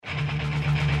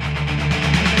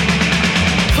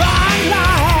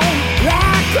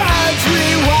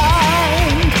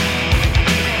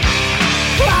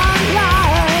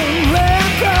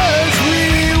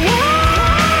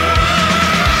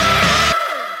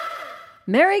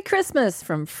Merry Christmas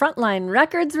from Frontline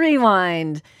Records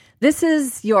Rewind. This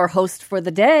is your host for the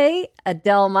day,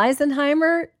 Adele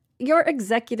Meisenheimer, your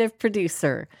executive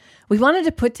producer. We wanted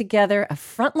to put together a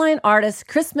Frontline Artists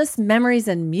Christmas Memories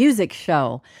and Music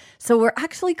show. So we're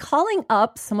actually calling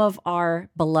up some of our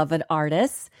beloved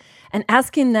artists and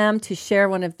asking them to share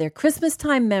one of their Christmas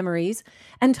time memories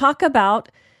and talk about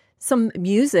some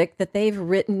music that they've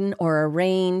written or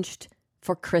arranged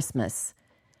for Christmas.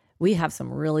 We have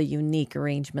some really unique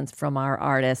arrangements from our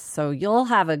artists, so you'll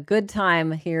have a good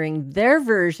time hearing their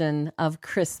version of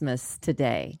Christmas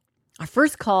today. Our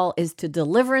first call is to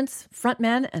Deliverance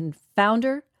frontman and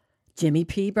founder, Jimmy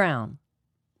P. Brown.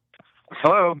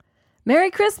 Hello.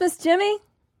 Merry Christmas, Jimmy.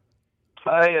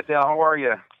 Hi, Adele. How are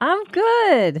you? I'm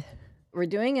good. We're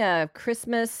doing a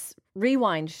Christmas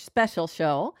Rewind special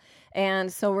show,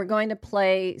 and so we're going to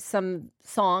play some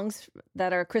songs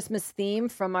that are Christmas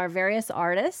themed from our various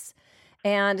artists.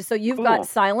 And so you've got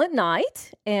Silent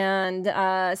Night. And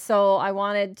so I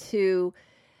wanted to,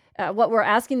 what we're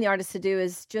asking the artists to do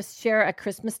is just share a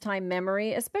Christmas time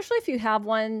memory, especially if you have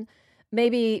one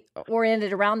maybe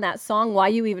oriented around that song, why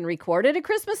you even recorded a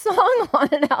Christmas song on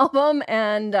an album,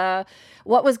 and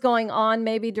what was going on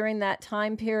maybe during that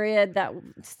time period that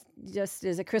just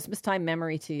is a Christmas time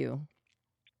memory to you.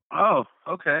 Oh,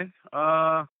 okay.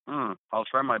 I'll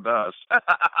try my best.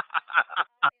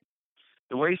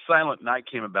 The way Silent Night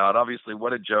came about, obviously,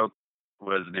 What a Joke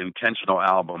was an intentional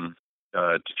album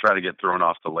to try to get thrown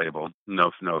off the label.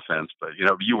 No offense, but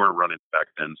you weren't running back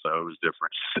then, so it was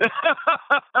different.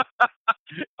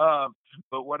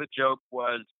 But What a Joke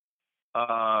was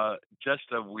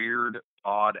just a weird,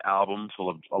 odd album full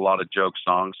of a lot of joke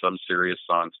songs, some serious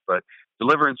songs. But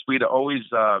Deliverance, we'd always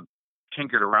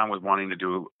tinkered around with wanting to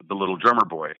do The Little Drummer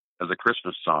Boy as a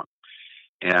Christmas song.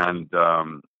 And,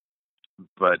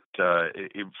 but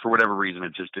for whatever reason,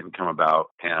 it just didn't come about.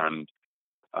 And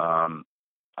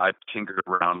I tinkered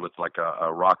around with like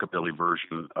a rockabilly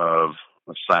version of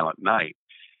Silent Night.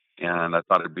 And I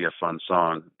thought it'd be a fun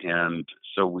song. And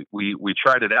so we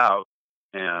tried it out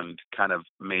and kind of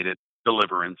made it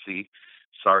Deliverance-y.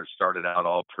 Started out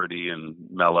all pretty and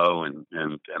mellow and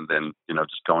then,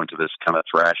 just going to this kind of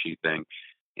thrashy thing.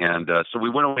 And so we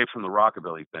went away from the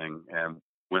rockabilly thing and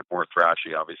went more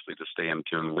thrashy, obviously, to stay in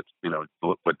tune with,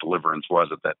 what Deliverance was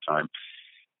at that time.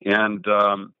 And,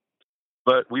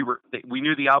 but we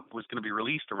knew the album was going to be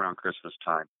released around Christmas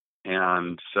time.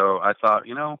 And so I thought,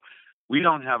 we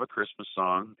don't have a Christmas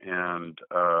song. And,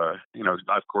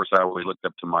 of course, I always looked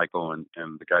up to Michael and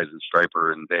the guys in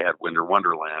Stryper, and they had Winter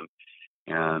Wonderland.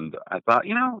 And I thought,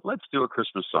 let's do a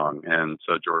Christmas song. And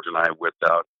so George and I whipped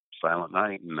out Silent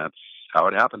Night, and that's how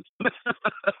it happened.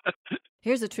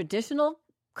 Here's a traditional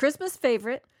Christmas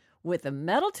favorite with a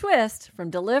metal twist from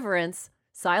Deliverance,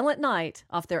 Silent Night,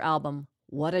 off their album,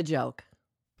 What a Joke.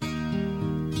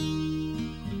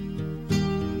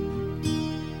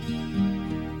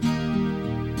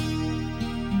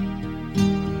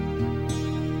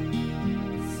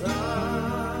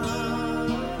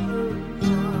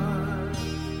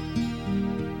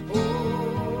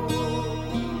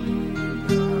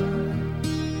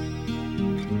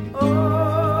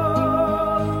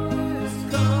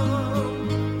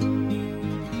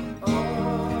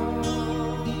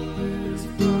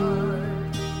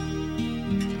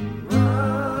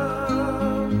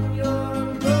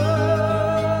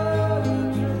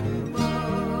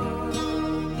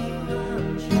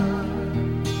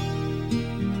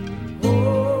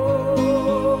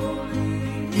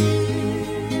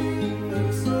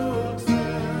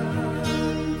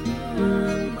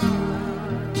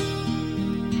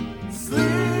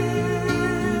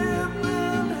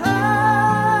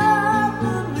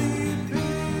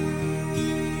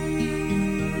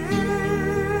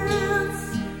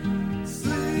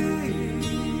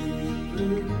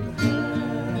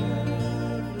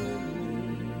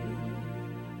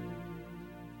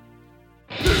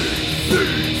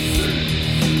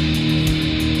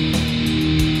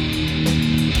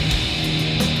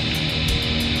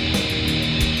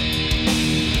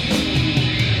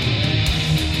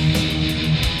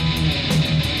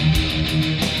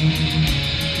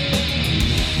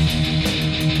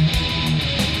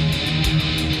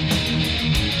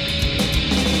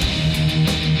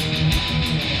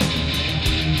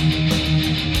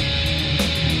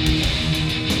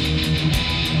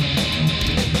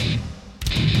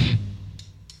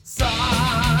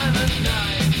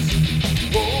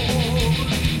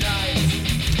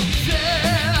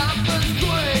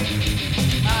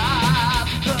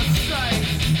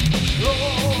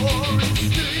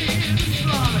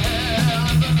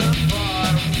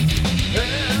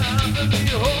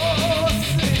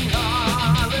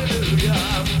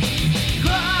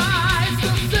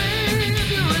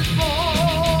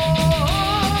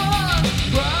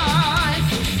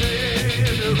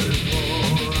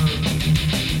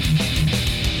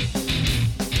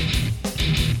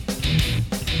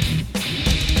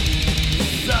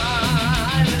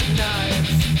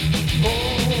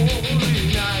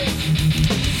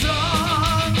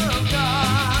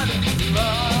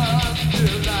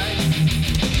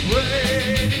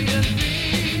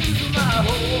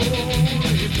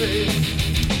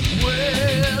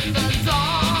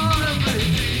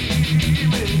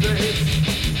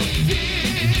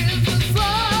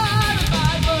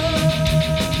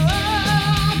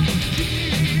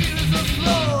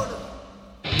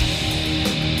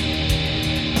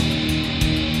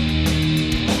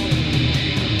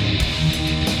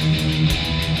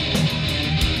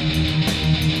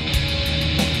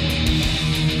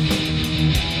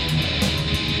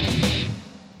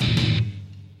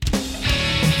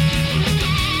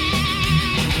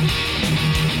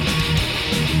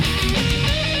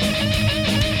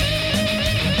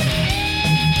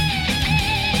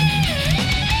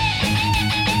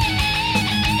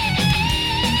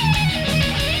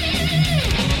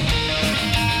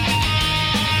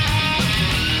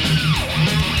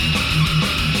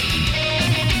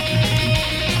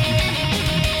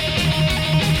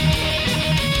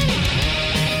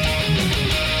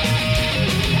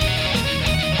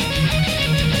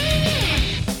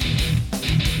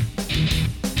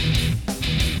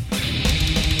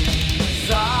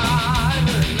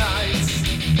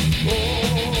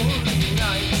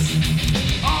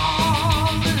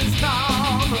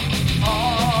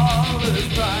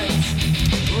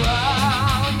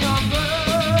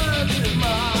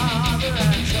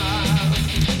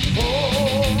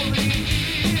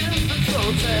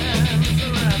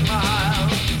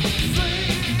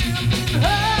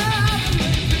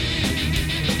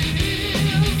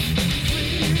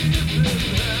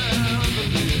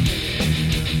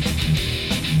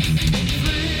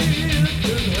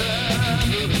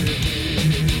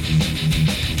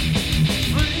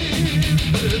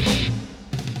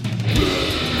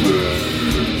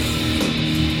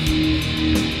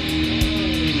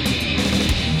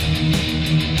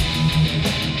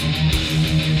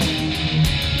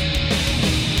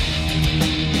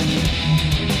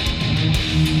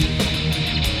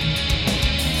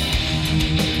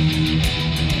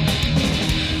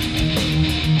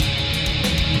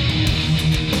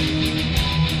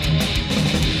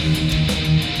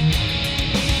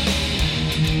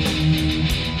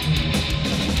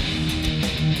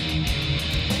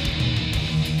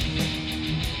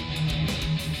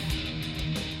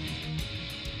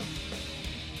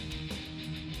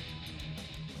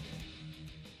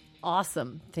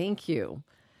 Awesome. Thank you.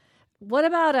 What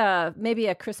about maybe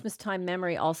a Christmas time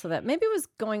memory also that maybe was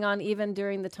going on even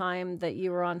during the time that you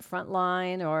were on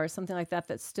Frontline or something like that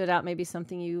that stood out? Maybe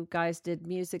something you guys did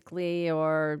musically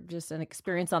or just an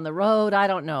experience on the road. I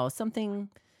don't know. Something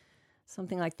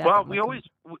like that. Well,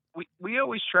 we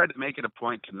always tried to make it a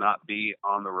point to not be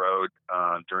on the road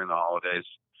during the holidays.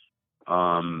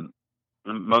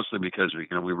 Mostly because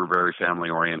we were very family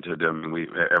oriented. I mean,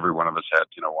 every one of us had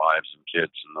wives and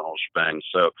kids and the whole shebang.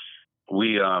 So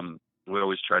we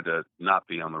always tried to not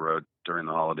be on the road during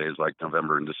the holidays, like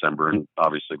November and December, and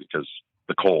obviously because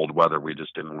the cold weather, we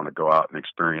just didn't want to go out and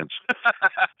experience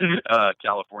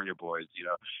California boys.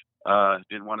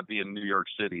 Didn't want to be in New York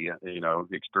City,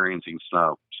 experiencing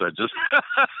snow. So just,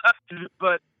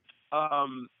 but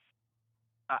my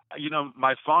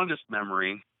fondest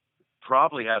memory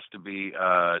probably has to be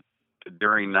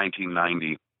during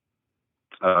 1990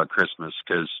 Christmas,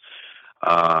 because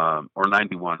or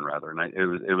 91 rather. And it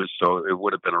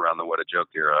would have been around the What a Joke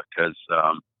era, because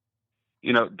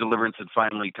Deliverance had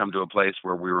finally come to a place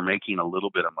where we were making a little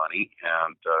bit of money,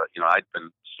 and I'd been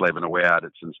slaving away at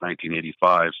it since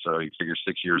 1985. So you figure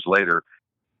 6 years later,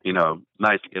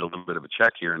 nice to get a little bit of a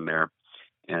check here and there,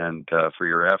 and for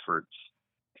your efforts.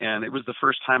 And it was the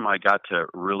first time I got to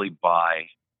really buy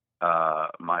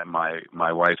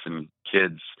my wife and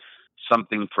kids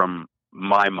something from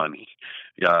my money,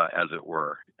 as it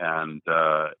were. And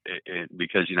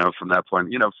because from that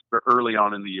point, early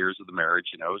on in the years of the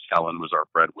marriage, Helen was our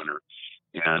breadwinner,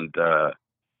 and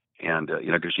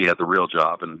because she had the real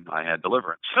job and I had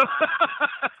Deliverance.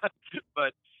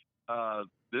 But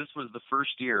this was the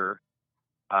first year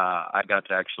I got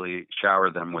to actually shower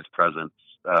them with presents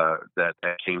that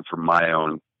came from my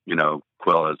own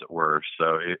quill, as it were.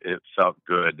 So it felt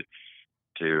good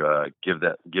to give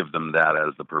them that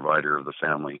as the provider of the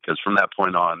family, because from that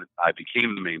point on, I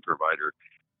became the main provider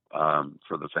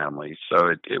for the family.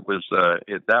 So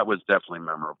that was definitely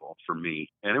memorable for me,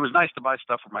 and it was nice to buy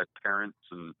stuff for my parents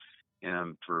and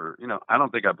for I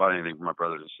don't think I bought anything for my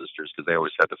brothers and sisters because they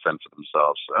always had to fend for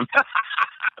themselves.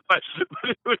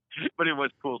 but it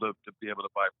was cool to be able to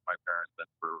buy for my parents and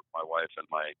for my wife and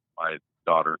my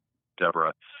daughter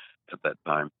Deborah at that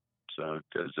time. So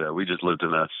because we just lived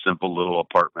in a simple little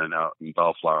apartment out in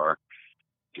Bellflower,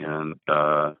 and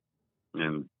kind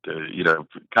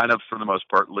of for the most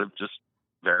part lived just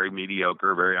very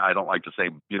mediocre. I don't like to say,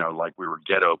 like we were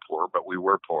ghetto poor, but we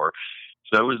were poor.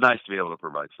 So it was nice to be able to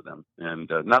provide for them. And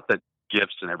not that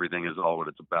gifts and everything is all what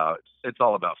it's about. It's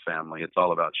all about family. It's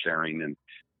all about sharing.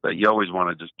 But you always want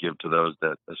to just give to those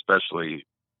that especially,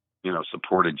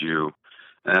 supported you.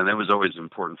 And it was always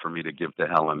important for me to give to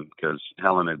Helen, because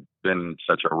Helen had been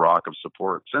such a rock of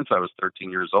support since I was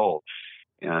 13 years old.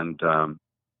 And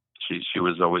she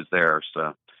was always there.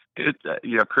 So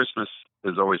Christmas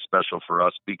is always special for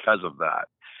us because of that.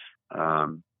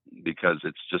 Because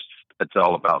it's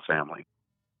all about family.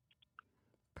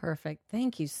 Perfect.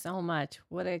 Thank you so much.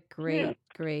 What a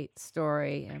great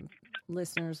story. And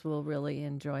listeners will really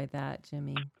enjoy that,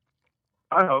 Jimmy.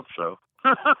 I hope so.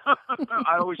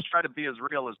 I always try to be as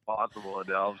real as possible,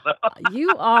 Adele. You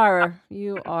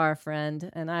are, friend,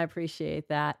 and I appreciate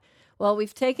that. Well,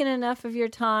 we've taken enough of your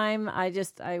time.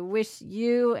 I wish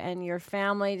you and your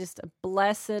family just a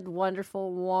blessed,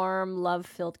 wonderful, warm,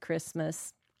 love-filled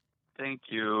Christmas. Thank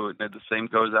you. And the same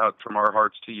goes out from our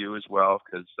hearts to you as well,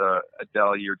 because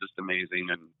Adele, you're just amazing,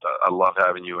 and I love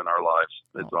having you in our lives.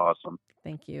 It's awesome.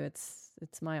 Thank you. It's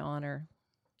my honor.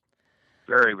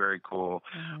 Very, very cool.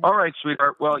 All right,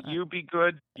 sweetheart. Well, you be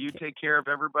good. You take care of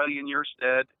everybody in your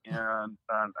stead,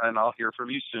 and I'll hear from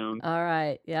you soon. All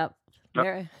right. Yep.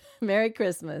 Merry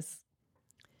Christmas.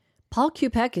 Paul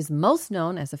Kupek is most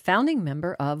known as a founding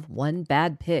member of One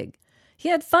Bad Pig. He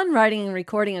had fun writing and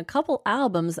recording a couple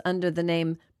albums under the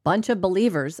name Bunch of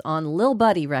Believers on Lil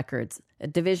Buddy Records, a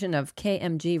division of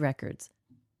KMG Records.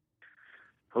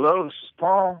 Hello, this is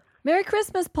Paul. Merry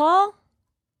Christmas, Paul.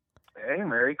 Hey,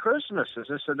 Merry Christmas. Is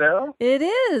this Adele? It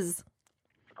is.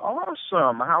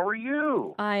 Awesome. How are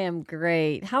you? I am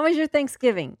great. How was your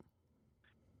Thanksgiving?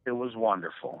 It was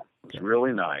wonderful. It was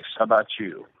really nice. How about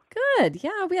you? Good.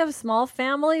 Yeah, we have a small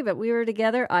family, but we were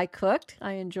together. I cooked.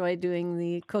 I enjoy doing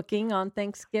the cooking on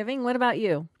Thanksgiving. What about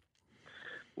you?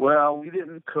 Well, we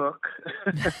didn't cook.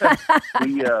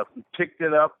 We picked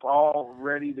it up all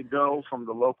ready to go from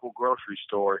the local grocery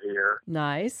store here.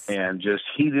 Nice. And just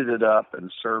heated it up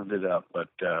and served it up. But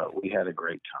we had a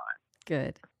great time.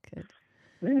 Good.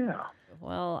 Yeah.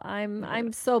 Well,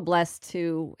 I'm so blessed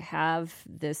to have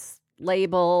this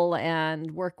label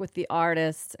and work with the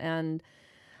artists, and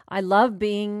I love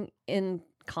being in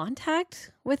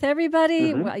contact with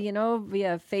everybody,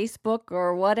 via Facebook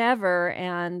or whatever.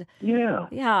 And yeah.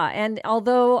 And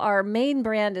although our main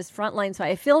brand is Frontline, so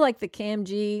I feel like the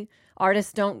KMG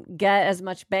artists don't get as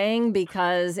much bang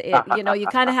because you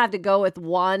kind of have to go with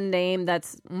one name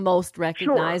that's most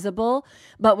recognizable.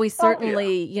 Sure. But we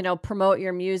certainly, promote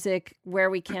your music where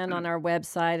we can on our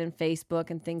website and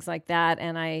Facebook and things like that.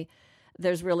 And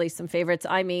there's really some favorites.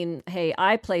 I mean, hey,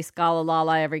 I play Scala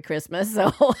Lala every Christmas, so.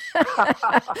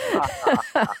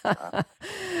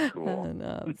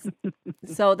 Cool.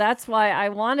 So that's why I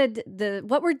wanted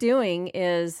what we're doing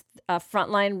is a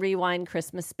Frontline Rewind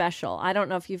Christmas special. I don't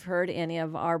know if you've heard any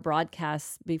of our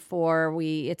broadcasts before.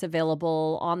 It's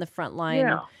available on the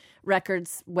Frontline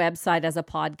Records website as a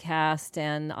podcast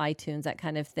and iTunes, that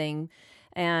kind of thing.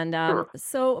 And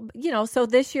so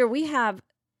this year we have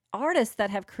artists that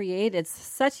have created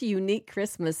such unique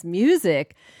Christmas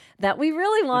music that we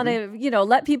really want to,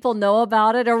 let people know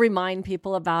about it or remind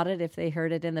people about it if they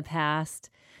heard it in the past.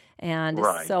 And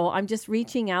so I'm just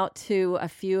reaching out to a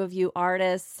few of you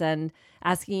artists and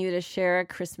asking you to share a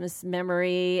Christmas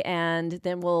memory, and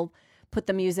then we'll put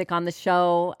the music on the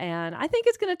show. And I think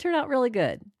it's going to turn out really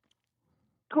good.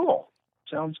 Cool.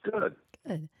 Sounds good.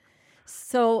 Good.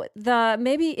 So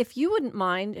maybe if you wouldn't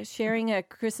mind sharing a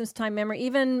Christmas time memory,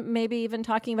 even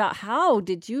talking about how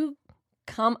did you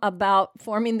come about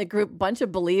forming the group Bunch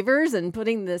of Believers and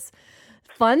putting this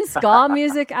fun ska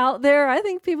music out there? I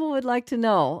think people would like to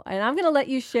know. And I'm going to let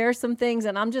you share some things,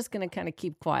 and I'm just going to kind of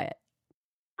keep quiet.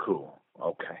 Cool.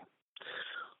 Okay.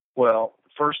 Well,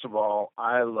 first of all,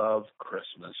 I love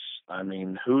Christmas. I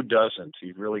mean, who doesn't?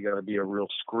 You've really got to be a real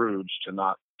Scrooge to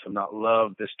not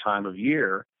love this time of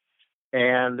year.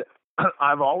 And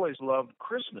I've always loved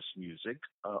Christmas music,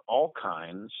 all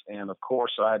kinds. And of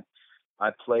course, I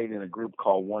played in a group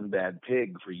called One Bad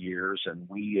Pig for years, and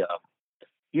we,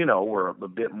 were a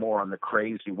bit more on the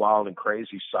wild and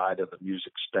crazy side of the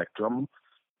music spectrum.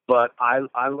 But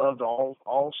I loved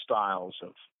all styles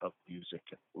of music.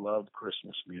 Loved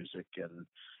Christmas music. And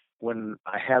when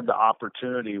I had the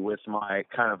opportunity with my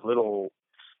kind of little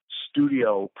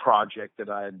studio project that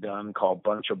I had done called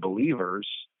Bunch of Believers,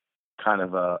 kind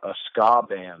of a ska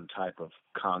band type of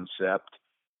concept,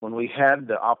 when we had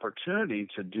the opportunity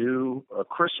to do a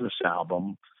Christmas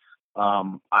album,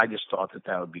 I just thought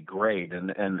that would be great.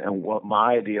 And what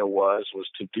my idea was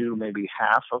to do maybe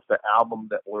half of the album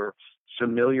that were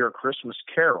familiar Christmas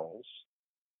carols,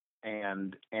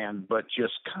 but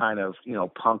just kind of,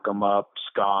 punk them up,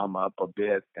 ska them up a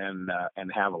bit, and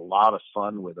have a lot of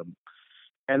fun with them.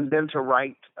 And then to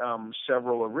write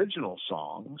several original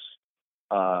songs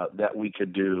that we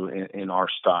could do in our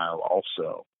style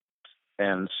also.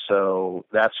 And so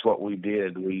that's what we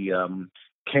did. We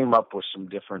came up with some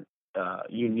different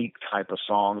unique type of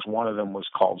songs. One of them was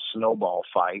called Snowball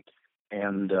Fight.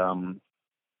 And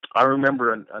I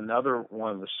remember another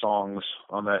one of the songs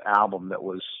on that album that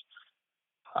was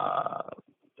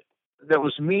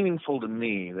meaningful to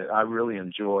me, that I really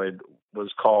enjoyed,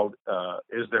 was called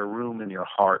Is There Room in Your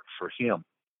Heart for Him?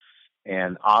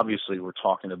 And obviously we're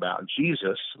talking about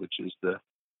Jesus, which is the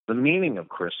meaning of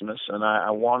Christmas. And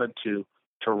I wanted to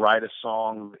write a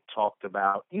song that talked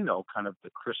about, kind of the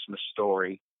Christmas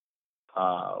story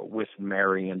with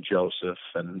Mary and Joseph,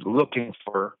 and looking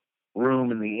for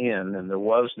room in the inn, and there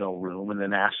was no room, and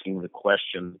then asking the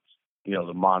question,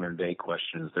 the modern day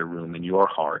question, is there room in your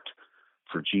heart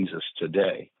for Jesus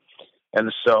today?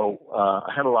 And so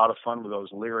I had a lot of fun with those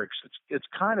lyrics. It's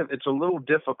a little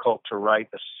difficult to write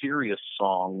a serious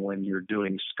song when you're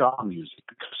doing ska music,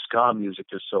 because ska music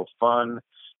is so fun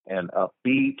and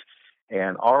upbeat.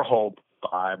 And our whole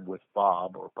vibe with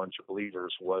Bob, or a bunch of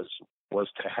believers, was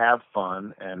to have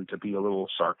fun and to be a little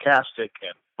sarcastic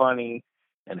and funny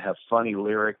and have funny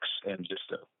lyrics, and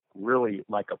just really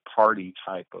like a party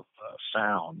type of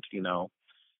sound,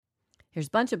 Here's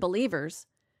a bunch of believers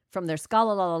from their Ska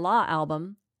La La La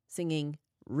album singing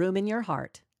Room in Your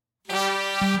Heart.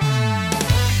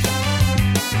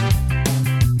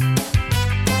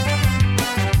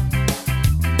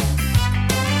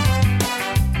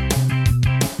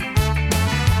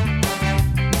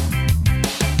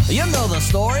 You know the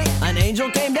story. An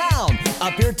angel came down,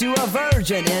 appeared to a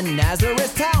virgin in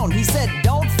Nazareth town. He said,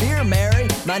 don't fear, Mary,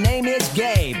 my name is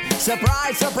Gabe.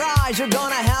 Surprise, surprise, you're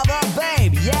gonna have a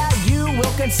babe. Yeah, you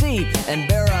will conceive and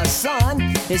bear a son.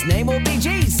 His name will be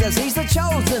Jesus, he's the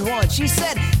chosen one. She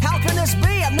said, how can this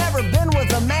be? I've never been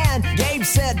with a man. Gabe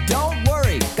said, don't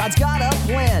worry, God's got a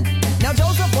plan. Now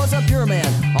Joseph was a pure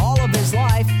man all of his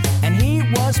life, and he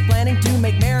was planning to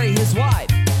make Mary his wife.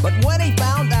 But when he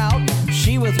found out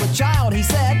she was with child, he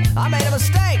said, I made a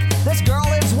mistake, this girl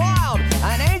is wild.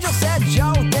 An angel said,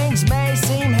 Joe, things may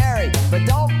seem hairy, but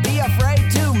don't be afraid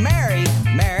to marry.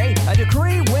 Mary, a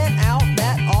decree went out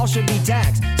that all should be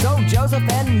taxed. So Joseph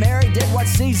and Mary did what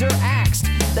Caesar asked.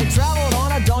 They traveled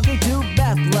on a donkey to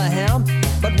Bethlehem,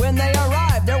 but when they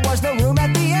arrived, there was no room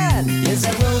at the end. Is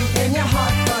there room in your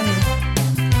heart for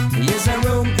him? Is there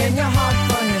room in your heart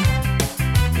for him?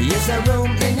 Is there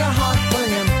room in your heart for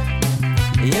him?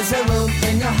 Is there room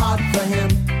in your heart for him?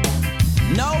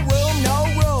 No room, no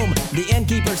room, the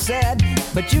innkeeper said,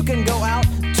 but you can go out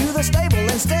to the stable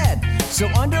instead. So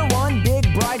under one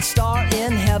big bright star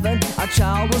in heaven, a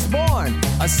child was born,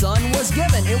 a son was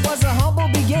given. It was a humble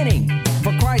beginning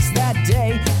for Christ that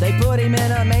day. They put him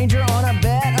in a manger on a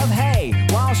bed of hay.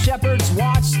 While shepherds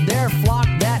watched their flock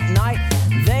that night,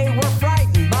 they were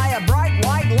frightened by a bright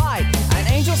white light. An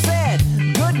angel said,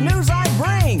 good news I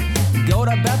bring, go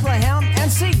to Bethlehem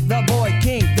and seek the boy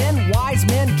king. Then wise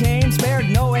men came, spared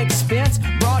no expense,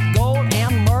 brought gold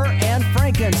and myrrh and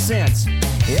frankincense.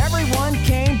 Everyone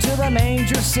came to the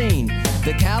manger scene.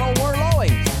 The cattle were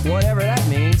lowing, whatever that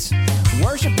means,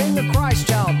 worshiping the Christ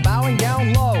child, bowing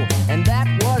down low. And that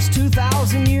was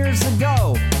 2,000 years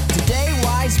ago. Today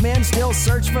wise men still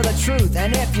search for the truth,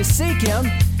 and if you seek him,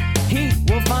 he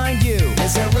will find you.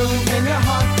 Is there room in your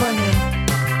heart for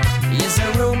him? Is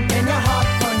there room in your heart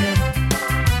for him?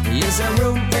 Is there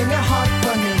room in your heart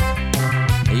for him?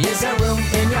 Is there room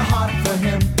in your heart for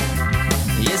him?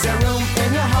 Is there room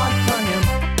in your heart for him?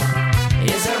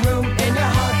 Is there room in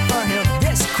your heart for him?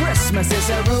 This Christmas, is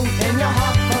there room in your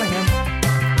heart for him?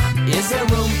 Is there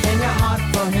room in your heart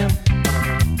for him?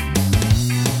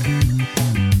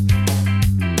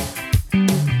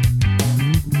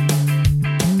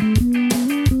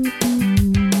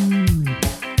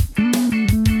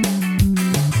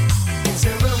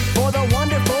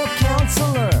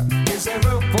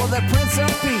 Prince of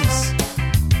Peace.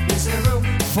 Is there room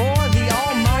for the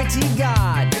Almighty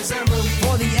God? Is there room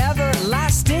for the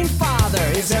everlasting Father?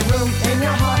 Is there room in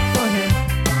your heart for him?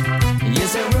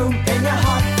 Is there room in your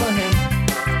heart for him?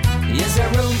 Is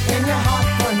there room in your heart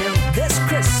for him? This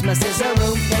Christmas, is there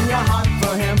room in your heart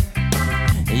for him?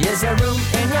 Is there room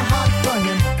in your heart for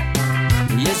him?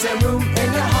 Is there room in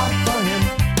your heart for him?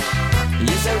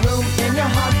 Is there room in your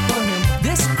heart for him?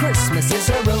 This Christmas, is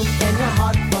there room in your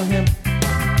heart for him?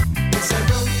 Is there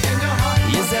room in your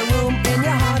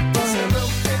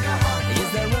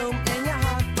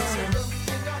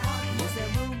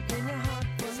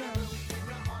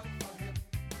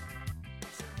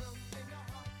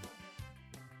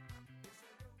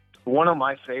one of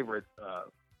my favorite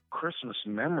Christmas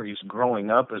memories growing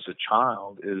up as a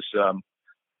child is,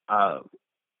 I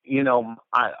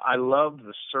loved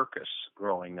the circus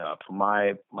growing up.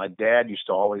 My dad used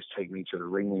to always take me to the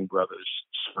Ringling Brothers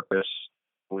Circus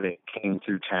when it came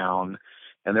through town,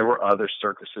 and there were other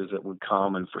circuses that would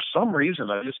come. And for some reason,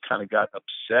 I just kind of got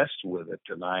obsessed with it.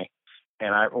 And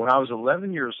when I was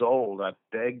 11 years old, I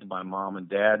begged my mom and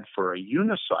dad for a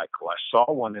unicycle. I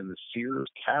saw one in the Sears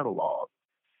catalog,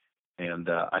 and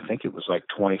I think it was like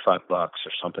 $25 or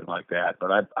something like that.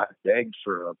 But I begged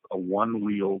for a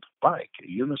one-wheeled bike, a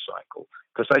unicycle,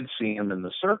 because I'd seen them in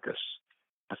the circus.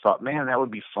 I thought, man, that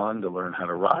would be fun to learn how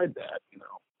to ride that,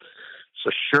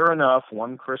 So sure enough,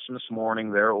 one Christmas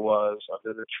morning, there it was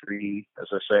under the tree. As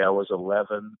I say, I was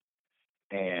 11.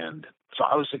 And so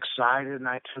I was excited, and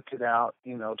I took it out,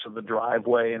 to the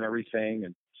driveway and everything,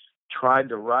 and tried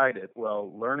to ride it.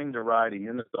 Well, learning to ride a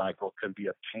unicycle can be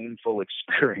a painful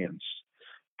experience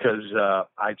because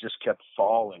I just kept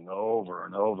falling over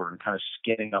and over and kind of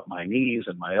skinning up my knees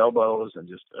and my elbows and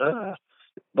just,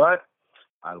 But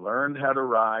I learned how to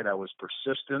ride. I was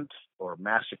persistent or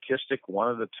masochistic, one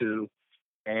of the two,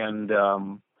 and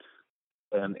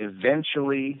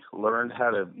eventually learned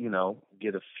how to,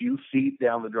 get a few feet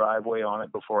down the driveway on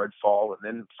it before I'd fall, and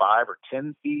then 5 or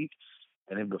 10 feet.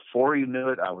 And then before you knew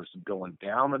it, I was going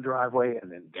down the driveway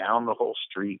and then down the whole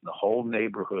street. And the whole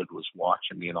neighborhood was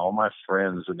watching me, and all my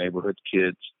friends, the neighborhood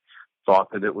kids, thought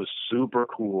that it was super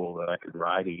cool that I could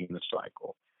ride a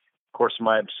unicycle. Of course,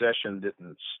 my obsession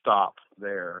didn't stop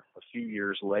there. A few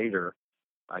years later,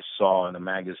 I saw in a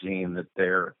magazine that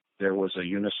there was a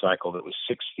unicycle that was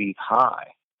 6 feet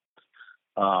high.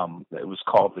 It was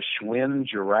called the Schwinn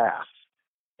Giraffe,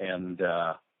 and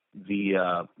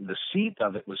the seat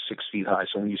of it was 6 feet high.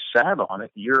 So when you sat on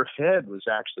it, your head was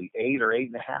actually 8 or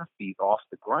 8.5 feet off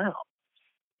the ground.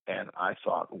 And I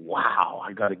thought, wow,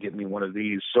 I got to get me one of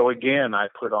these. So again, I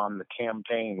put on the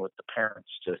campaign with the parents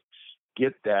to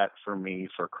get that for me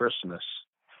for Christmas.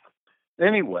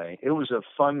 Anyway, it was a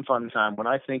fun time. When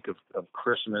I think of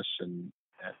Christmas and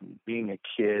being a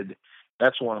kid,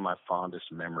 that's one of my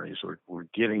fondest memories. We're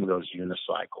getting those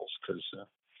unicycles because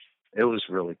it was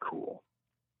really cool.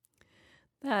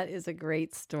 That is a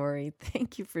great story.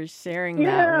 Thank you for sharing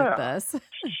that with us.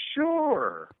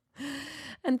 Sure.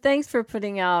 And thanks for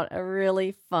putting out a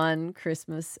really fun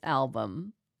Christmas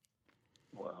album.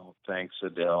 Well, thanks,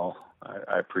 Adele.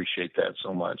 I appreciate that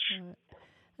so much.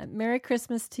 Merry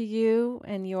Christmas to you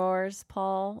and yours,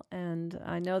 Paul. And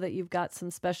I know that you've got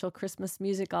some special Christmas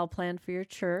music all planned for your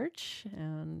church.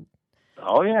 And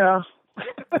oh, yeah.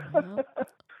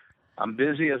 I'm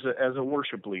busy as a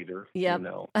worship leader, yep.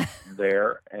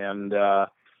 There. And,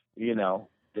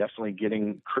 definitely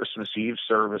getting Christmas Eve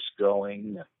service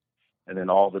going, and then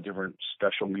all the different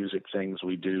special music things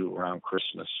we do around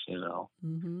Christmas,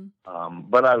 Mm-hmm.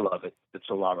 But I love it. It's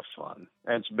a lot of fun.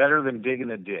 And it's better than digging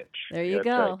a ditch. There you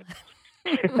go.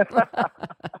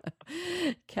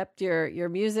 Kept your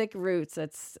music roots.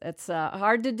 It's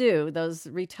hard to do. Those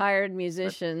retired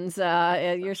musicians,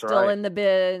 you're still in the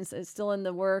biz, it's still in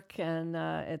the work, and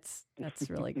that's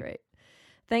really great.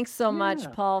 Thanks so much,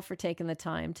 Paul, for taking the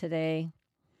time today.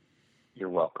 You're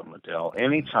welcome, Adele.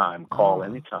 Anytime. Call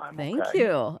anytime. Thank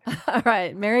you. All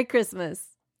right. Merry Christmas.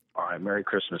 All right. Merry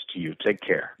Christmas to you. Take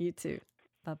care. You too.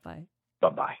 Bye-bye.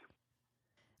 Bye-bye.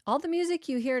 All the music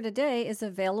you hear today is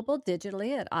available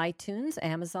digitally at iTunes,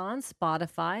 Amazon,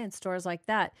 Spotify, and stores like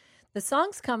that. The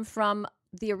songs come from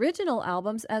the original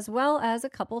albums as well as a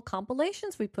couple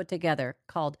compilations we put together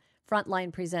called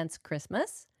Frontline Presents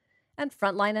Christmas and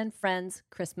Frontline and Friends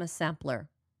Christmas Sampler.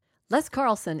 Les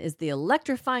Carlson is the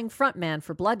electrifying frontman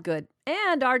for Bloodgood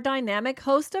and our dynamic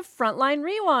host of Frontline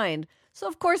Rewind. So,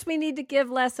 of course, we need to give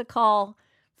Les a call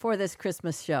for this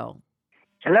Christmas show.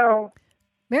 Hello.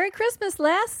 Merry Christmas,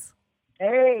 Les.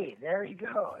 Hey, there you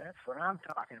go. That's what I'm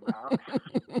talking about.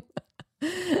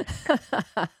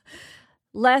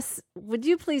 Les, would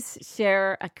you please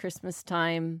share a Christmas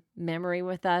time memory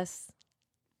with us?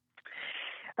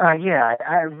 Yeah,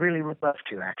 I really would love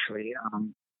to, actually.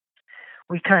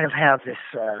 We kind of have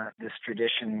this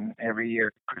tradition every year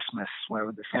at Christmas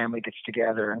where the family gets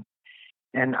together,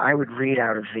 and I would read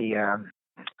out of the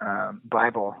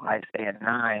Bible, Isaiah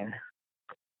 9,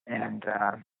 and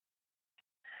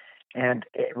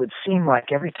it would seem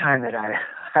like every time that I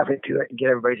would do it and get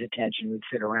everybody's attention, we'd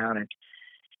sit around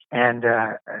and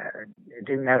it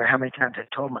didn't matter how many times I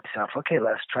told myself, okay,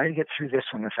 let's try to get through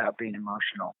this one without being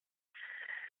emotional.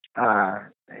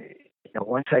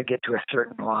 Once I get to a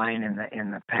certain line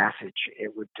in the passage,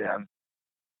 it would.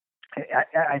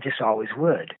 I just always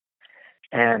would,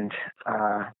 and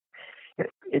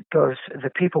it goes, the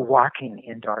people walking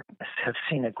in darkness have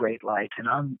seen a great light, and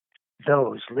on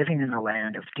those living in a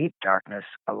land of deep darkness,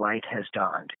 a light has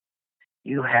dawned.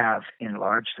 You have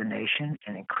enlarged the nation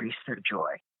and increased their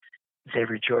joy. They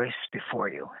rejoice before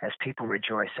you, as people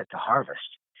rejoice at the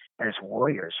harvest, as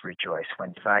warriors rejoice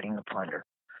when dividing the plunder.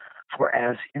 For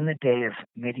as in the day of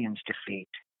Midian's defeat,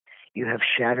 you have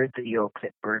shattered the yoke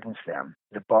that burdens them,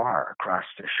 the bar across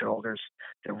their shoulders,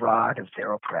 the rod of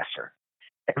their oppressor.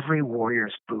 Every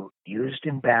warrior's boot used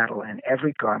in battle and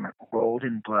every garment rolled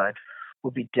in blood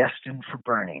will be destined for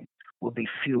burning, will be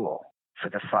fuel for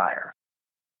the fire.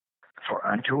 For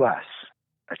unto us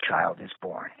a child is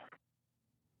born.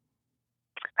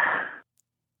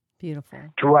 Beautiful.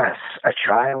 To us a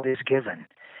child is given,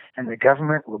 and the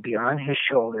government will be on his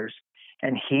shoulders,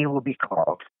 and he will be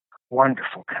called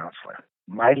Wonderful Counselor,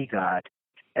 Mighty God,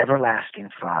 Everlasting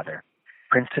Father,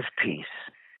 Prince of Peace.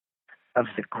 Of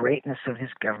the greatness of his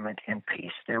government and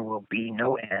peace there will be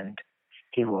no end.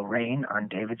 He will reign on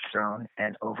David's throne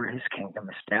and over his kingdom,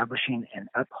 establishing and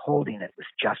upholding it with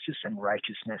justice and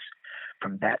righteousness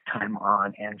from that time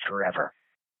on and forever.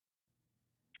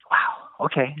 Wow.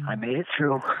 Okay, I made it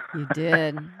through. You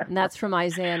did. And that's from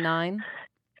Isaiah 9?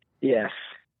 Yes.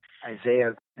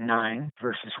 Isaiah 9,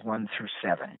 verses 1 through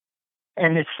 7.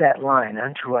 And it's that line,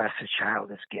 unto us a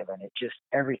child is given. It just,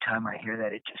 every time I hear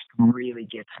that, it just really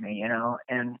gets me, you know,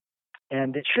 and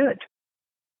it should,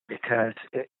 because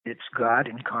it's God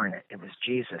incarnate. It was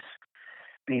Jesus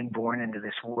being born into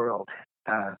this world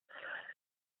for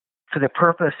the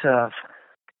purpose of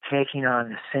taking on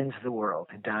the sins of the world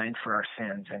and dying for our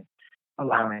sins and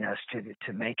allowing us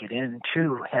to make it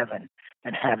into heaven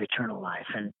and have eternal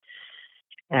life.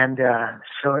 And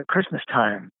so at Christmas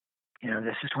time, you know,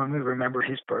 this is when we remember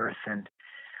his birth, and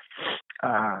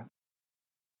on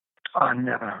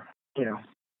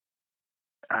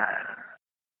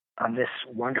this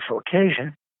wonderful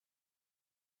occasion,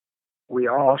 we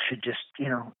all should just, you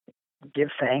know, give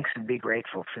thanks and be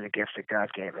grateful for the gift that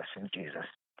God gave us in Jesus.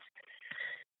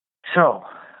 So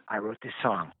I wrote this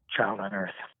song, Child on Earth.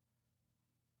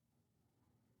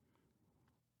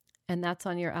 And that's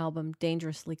on your album,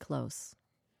 Dangerously Close.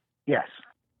 Yes.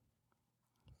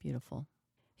 Beautiful.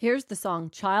 Here's the song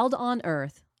Child on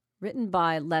Earth, written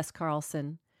by Les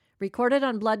Carlson, recorded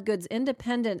on Bloodgood's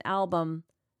independent album,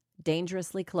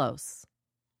 Dangerously Close.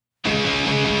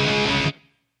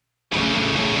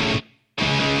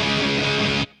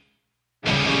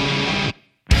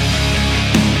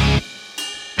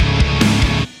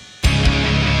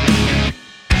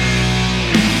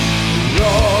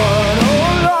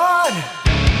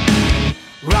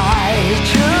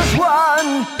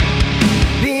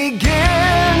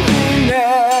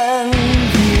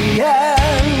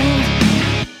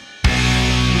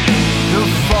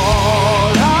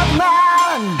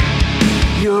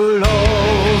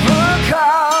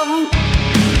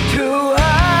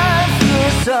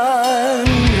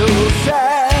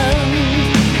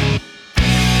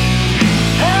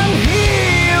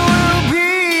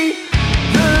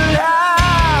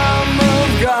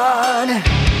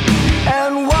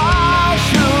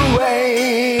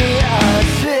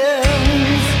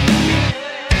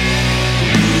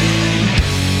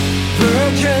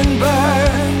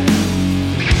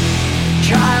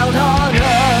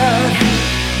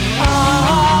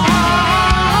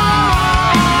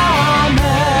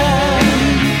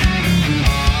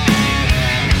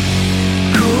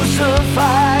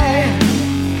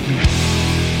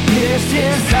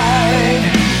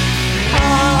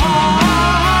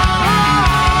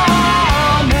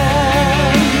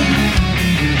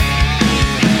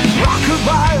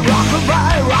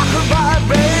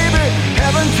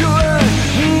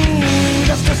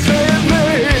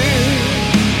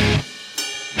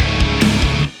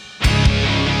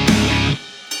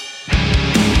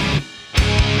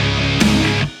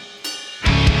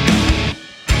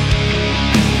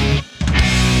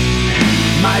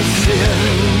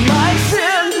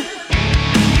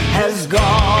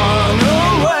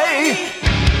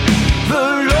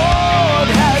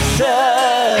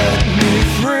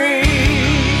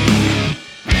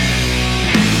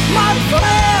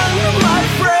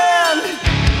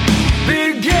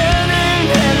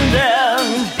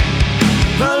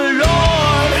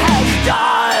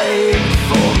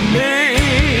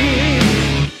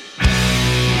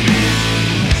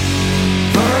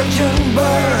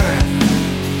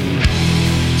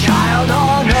 Child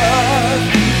on earth.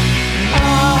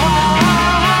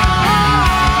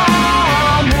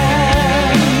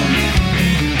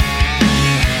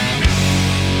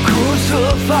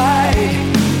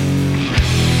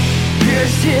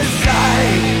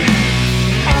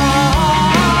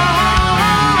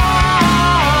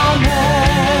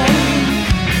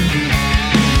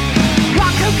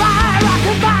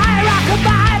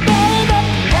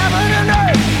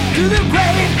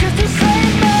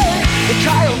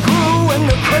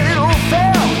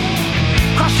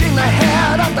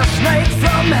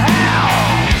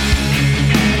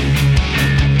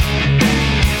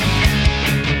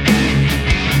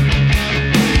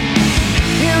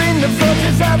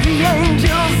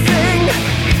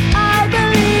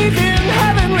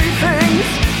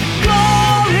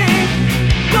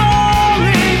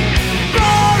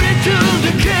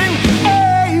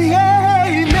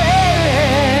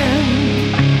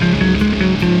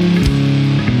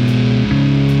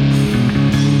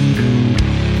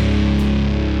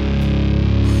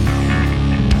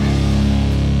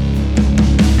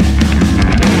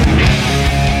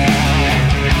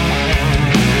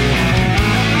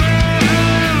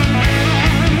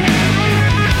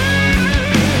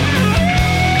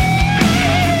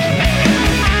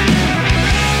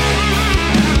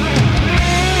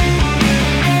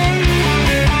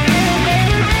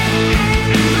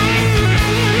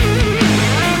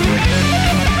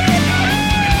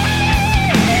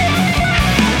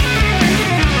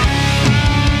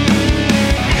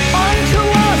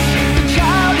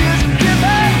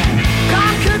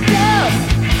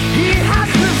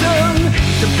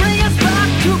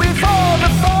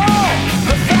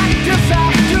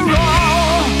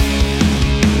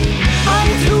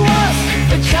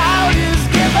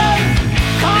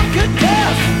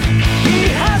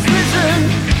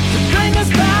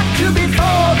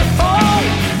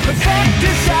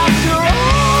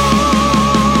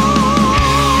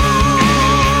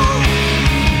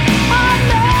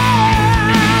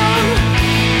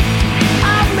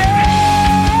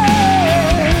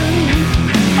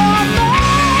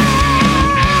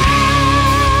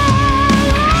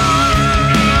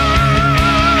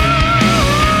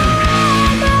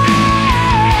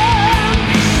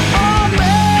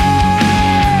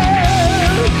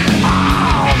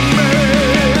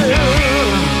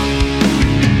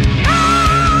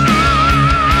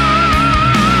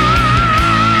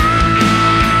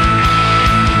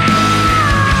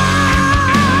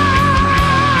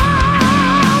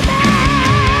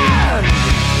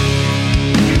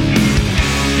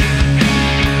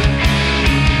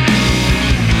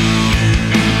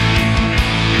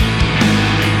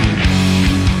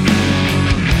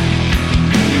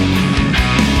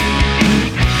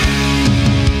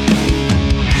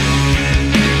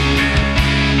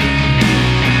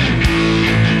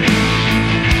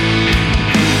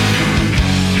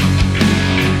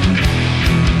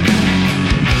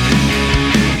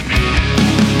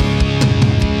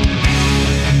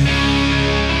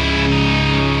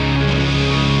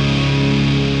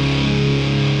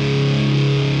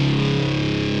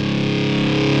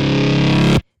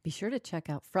 sure to check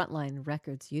out Frontline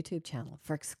Records YouTube channel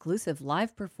for exclusive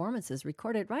live performances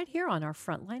recorded right here on our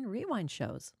Frontline Rewind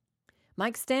shows.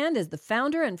 Mike Stand is the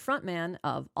founder and frontman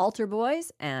of Altar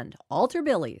Boys and Altar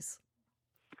Billies.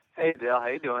 Hey, Dale. How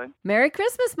you doing? Merry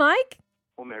Christmas, Mike.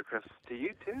 Well, Merry Christmas to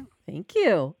you, too. Thank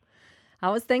you.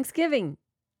 How was Thanksgiving?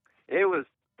 It was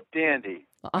dandy.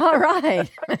 All right.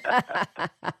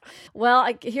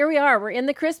 Well, here we are. We're in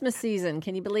the Christmas season.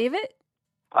 Can you believe it?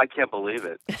 I can't believe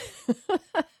it.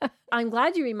 I'm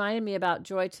glad you reminded me about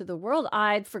Joy to the World.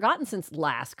 I'd forgotten since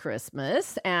last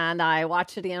Christmas, and I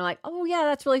watched it again. I'm like, oh, yeah,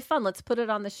 that's really fun. Let's put it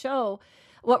on the show.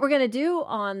 What we're going to do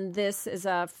on this is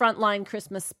a Frontline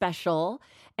Christmas special,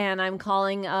 and I'm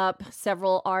calling up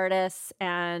several artists,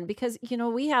 and because,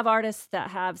 we have artists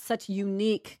that have such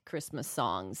unique Christmas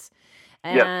songs.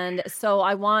 And so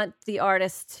I want the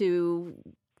artists to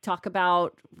talk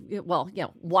about,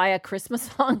 why a Christmas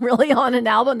song really on an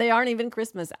album. They aren't even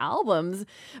Christmas albums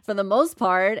for the most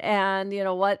part. And,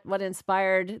 what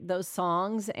inspired those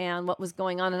songs and what was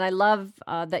going on. And I love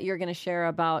that you're going to share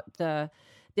about the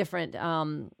different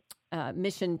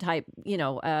mission type,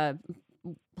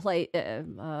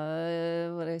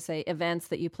 events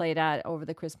that you played at over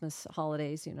the Christmas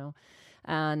holidays,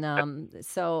 And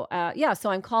so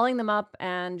I'm calling them up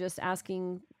and just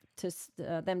asking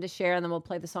them to share, and then we'll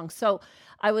play the song. So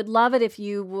I would love it if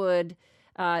you would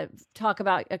talk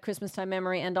about a Christmas time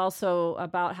memory, and also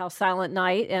about how Silent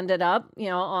Night ended up,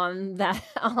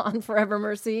 on Forever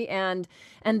Mercy, and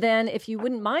then if you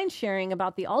wouldn't mind sharing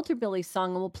about the Altar Billy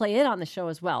song, and we'll play it on the show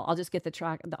as well. I'll just get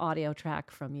the audio track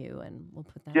from you, and we'll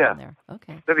put that on there.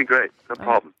 Okay, that'd be great. No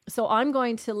problem. Right. So I'm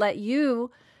going to let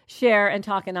you share and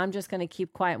talk, and I'm just going to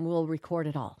keep quiet, and we'll record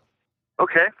it all.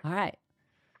 Okay. All right.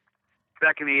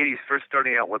 Back in the 80s, first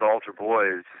starting out with Altar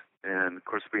Boys, and of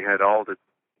course we had all the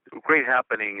great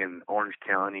happening in Orange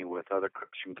County with other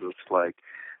Christian groups like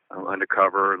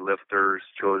Undercover, Lifters,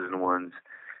 Chosen Ones,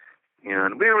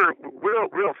 and we were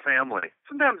real family.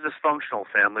 Sometimes dysfunctional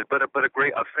family, but a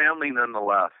family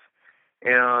nonetheless.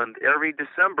 And every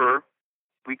December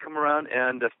we come around,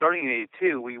 and starting in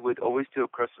 '82, we would always do a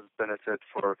Christmas benefit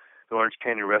for the Orange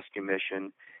County Rescue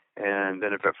Mission and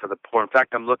benefit for the poor. In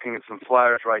fact, I'm looking at some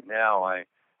flyers right now. I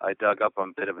dug up a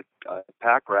bit of a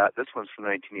pack rat. This one's from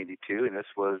 1982, and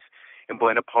this was in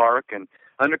Buena Park. And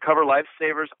Undercover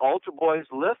Lifesavers, Altar Boys,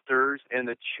 Lifters, and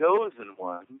the Chosen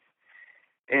Ones.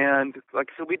 And like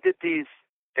I said, we did these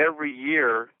every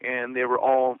year, and they were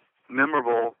all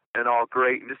memorable and all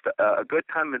great, and just a good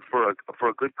time and for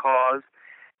a good cause.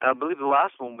 And I believe the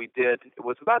last one we did, it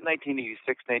was about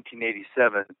 1986,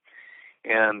 1987.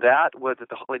 And that was at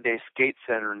the Holiday Skate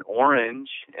Center in Orange,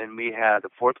 and we had the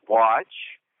Fourth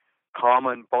Watch,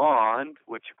 Common Bond,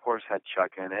 which of course had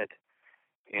Chuck in it,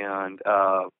 and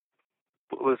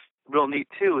what was real neat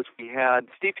too is we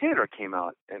had Steve Taylor came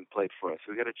out and played for us.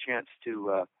 We got a chance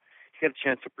to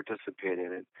participate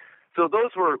in it. So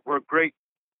those were great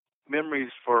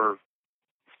memories for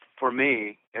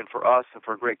me and for us and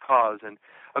for a great cause. And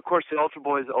of course, the Altar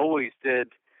Boys always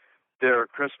did their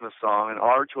Christmas song, and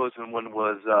our chosen one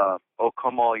was "Oh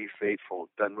Come All Ye Faithful,"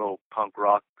 done real punk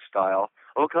rock style.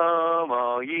 Oh come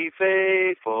all ye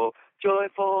faithful,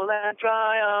 joyful and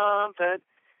triumphant,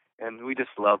 and we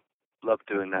just love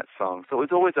doing that song. So it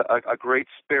was always a great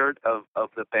spirit of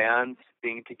the bands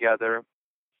being together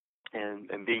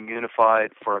and being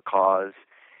unified for a cause,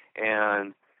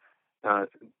 and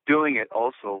doing it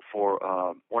also for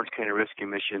Orange County Rescue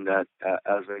Mission that,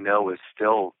 as I know, is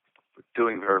still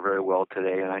doing very, very well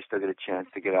today, and I still get a chance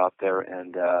to get out there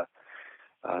and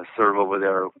serve over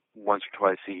there once or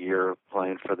twice a year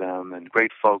playing for them, and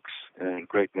great folks and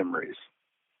great memories.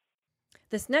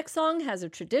 This next song has a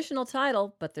traditional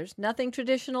title, but there's nothing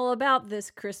traditional about this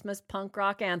Christmas punk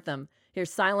rock anthem.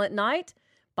 Here's Silent Night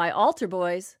by Altar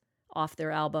Boys off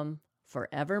their album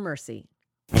Forever Mercy.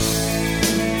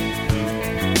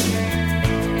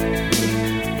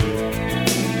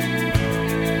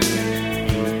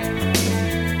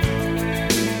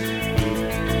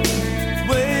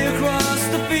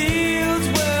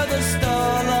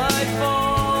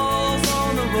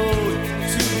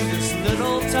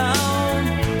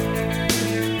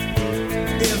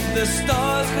 The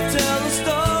stars could tell a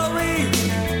story,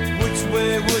 which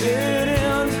way would it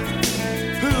end?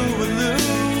 Who would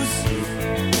lose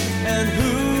and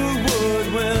who would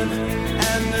win?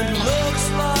 And it looks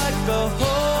like the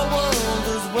whole world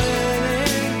is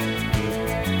waiting.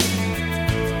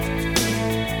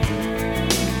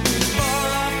 Far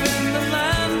off in the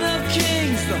land of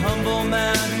kings, the humble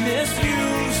man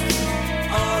misused.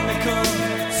 Army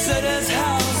come, set his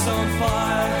house on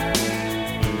fire.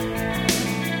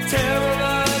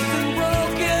 Terrorized and broke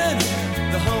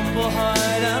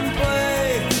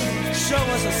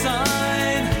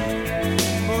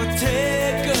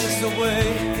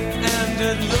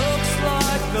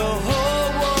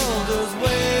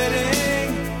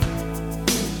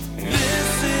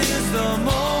the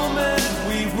moment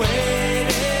we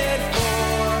waited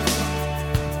for.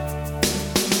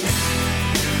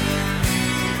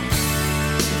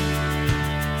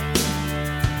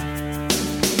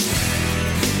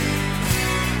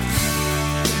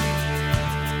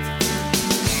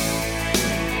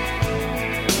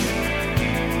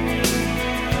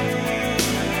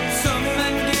 Some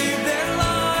men gave their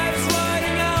lives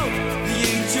writing out the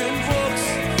ancient books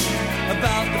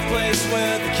about the place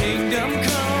where the kingdom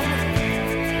come.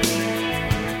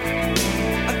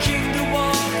 A king to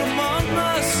walk among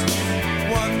us,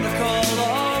 one to call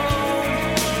our own.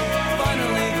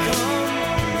 Finally come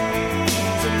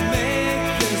to make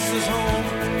this his home.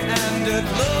 And it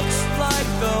looks like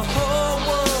the whole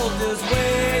world is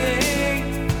waiting.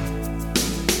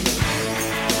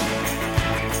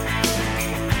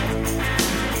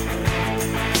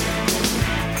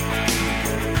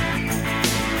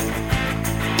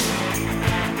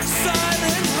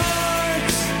 Silent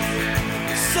hearts,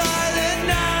 silent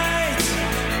night,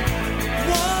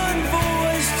 one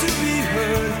voice to be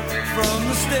heard from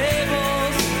the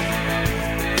stables.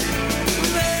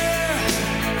 There,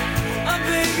 a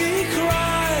baby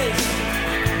cries,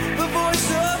 the voice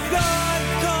of God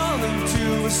calling to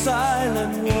a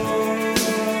silent world.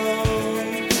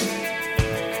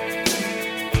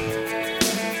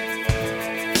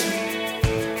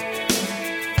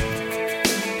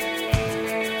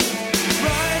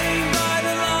 Riding by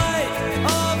the light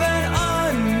of an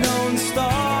unknown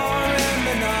star in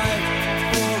the night,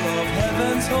 full of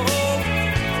heaven's hope.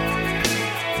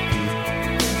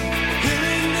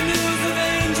 Hearing the news of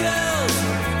angels,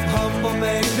 humble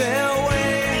make their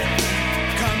way,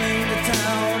 coming to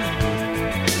town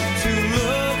to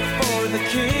look for the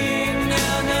king.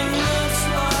 And it looks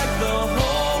like the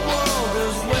whole world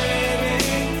is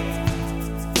waiting.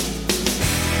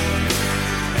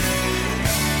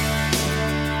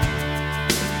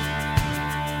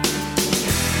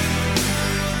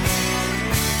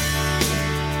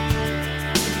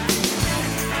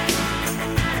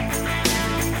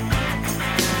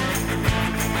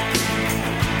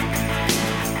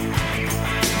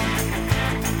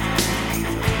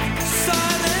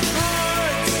 Silent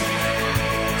hearts,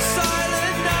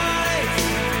 silent night,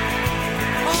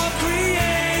 all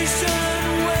creation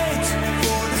waits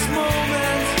for this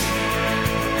moment.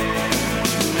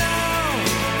 Now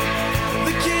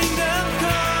the kingdom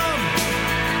come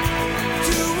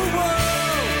to a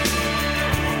world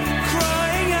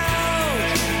crying out.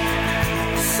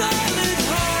 Silent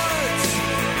hearts,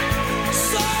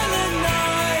 silent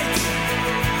night,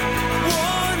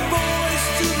 one voice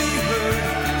to be heard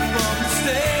from the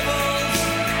stables.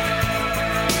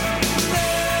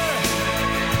 There,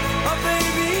 a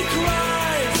baby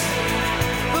cries,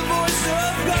 the voice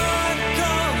of God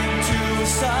calling to a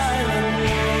silent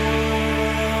world.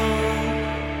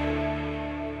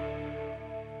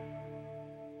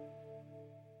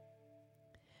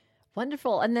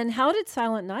 Wonderful. And then how did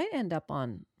Silent Night end up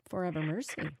on Forever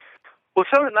Mercy? Well,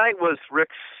 Silent Night was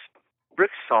Rick's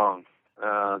song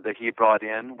that he brought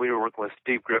in. We were working with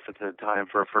Steve Griffith at the time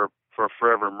for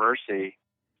Forever Mercy,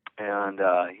 and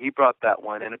he brought that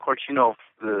one. And of course, you know,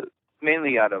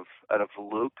 mainly out of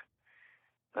Luke,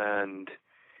 and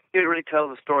he really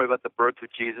tells the story about the birth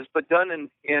of Jesus, but done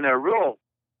in a real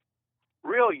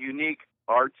unique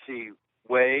artsy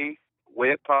way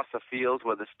across the fields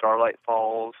where the starlight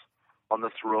falls on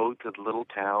this road to the little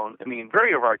town. I mean,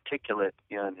 very articulate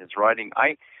in his writing.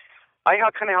 I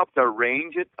kind of helped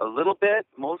arrange it a little bit.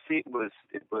 Mostly it was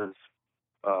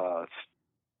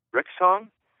Rick's song,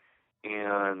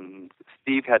 and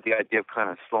Steve had the idea of kind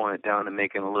of slowing it down and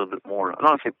making it a little bit more, I don't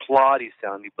want to say plotty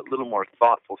sounding, but a little more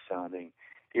thoughtful sounding.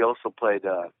 He also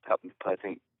happened to play, I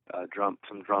think,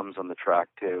 some drums on the track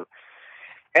too.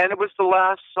 And it was the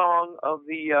last song of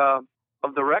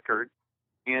the record,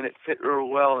 and it fit real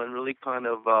well and really kind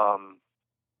of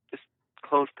just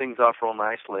closed things off real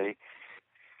nicely.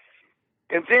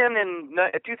 And then in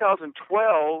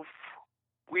 2012,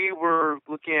 we were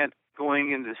looking at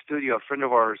going into the studio. A friend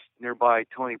of ours nearby,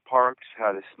 Tony Parks,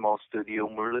 had a small studio,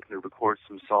 and we were looking to record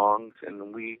some songs.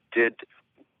 And we did,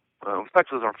 in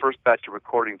fact, it was our first batch of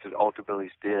recordings that Alter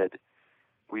Billies did.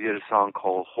 We did a song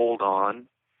called Hold On.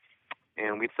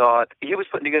 And we thought, he was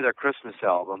putting together a Christmas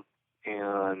album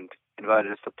and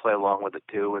invited us to play along with it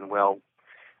too. And well,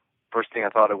 first thing I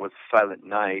thought of was Silent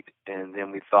Night. And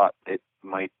then we thought it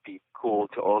might be cool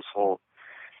to also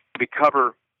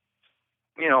recover,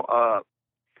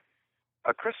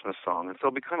 a Christmas song. And so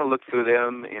we kind of looked through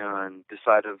them and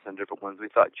decided on some different ones. We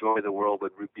thought Joy of the World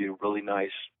would be a really nice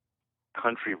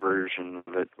country version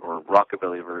of it, or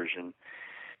rockabilly version.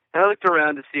 And I looked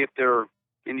around to see if there were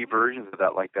any versions of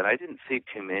that like that. I didn't see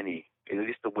too many, at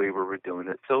least the way we were doing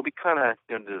it. So we kind of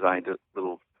designed a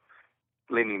little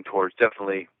leaning towards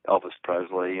definitely Elvis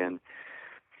Presley, and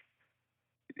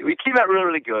we came out really,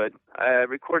 really good. I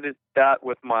recorded that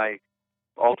with my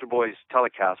Altar Boys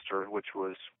Telecaster, which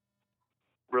was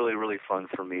really, really fun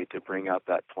for me to bring out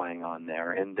that playing on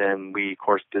there. And then we, of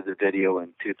course, did the video in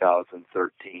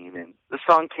 2013, and the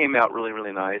song came out really,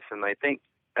 really nice, and I think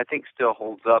still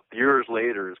holds up years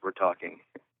later as we're talking.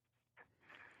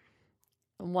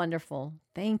 Wonderful.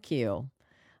 Thank you.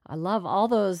 I love all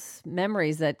those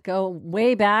memories that go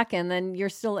way back, and then you're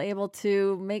still able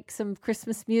to make some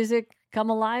Christmas music come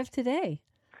alive today.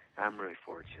 I'm really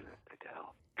fortunate,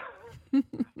 Adele.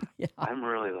 Yeah. I'm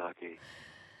really lucky.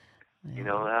 Yeah. You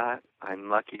know that? I'm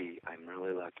lucky. I'm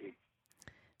really lucky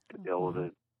to be able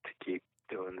to keep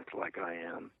doing this like I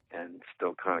am and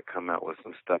still kind of come out with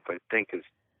some stuff I think is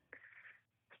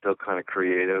still kind of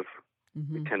creative.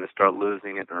 Mm-hmm. We tend to start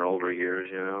losing it in our older years,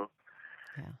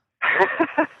 Yeah.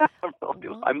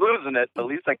 I'm losing it. At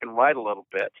least I can write a little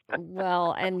bit.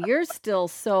 Well, and you're still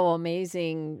so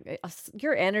amazing.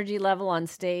 Your energy level on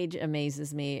stage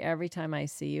amazes me every time I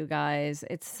see you guys.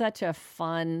 It's such a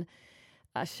fun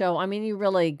show. I mean, you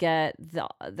really get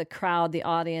the crowd, the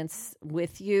audience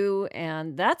with you,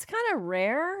 and that's kind of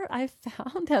rare. I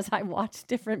found as I watch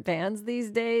different bands these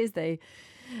days, they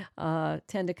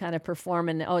tend to kind of perform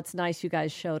and, it's nice you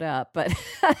guys showed up, but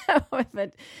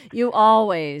but you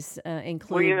always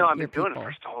include I've been your doing people. it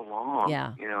for so long,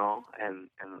 yeah. And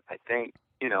I think,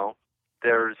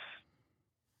 there's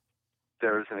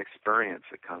an experience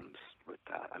that comes with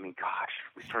that. I mean, gosh,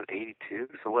 we started 82,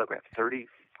 so what, I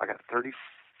got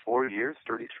 34 years,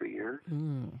 33 years.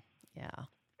 Yeah.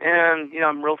 And,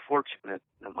 I'm real fortunate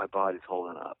that my body's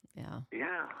holding up. Yeah.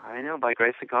 Yeah, I know. By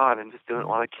grace of God, I'm just doing it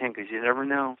while I can, because you never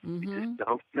know. Mm-hmm. You just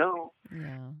don't know.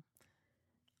 Yeah.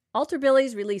 Altar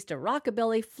Billies released a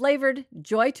rockabilly flavored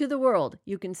Joy to the World.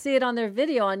 You can see it on their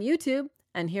video on YouTube,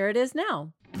 and here it is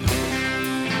now.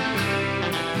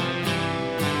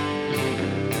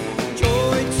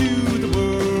 Joy to the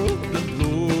world, the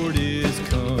Lord is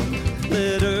come.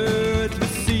 Let earth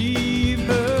receive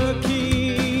her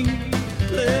King.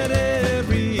 Let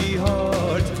every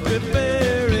heart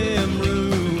prepare him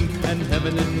room. And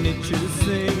heaven and nature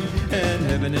sing, and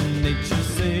heaven and nature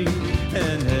sing,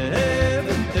 and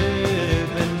heaven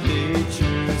and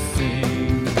nature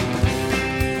sing.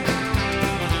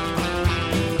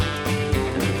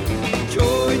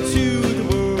 Joy to the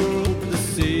world, the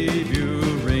Savior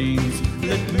reigns.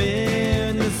 Let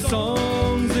men the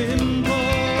songs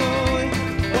employ,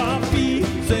 while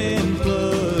fields and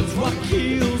floods, rock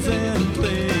hills and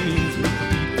plains,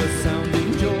 repeat the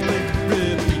sounding joy,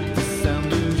 repeat the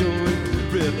sounding joy,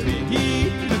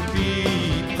 repeat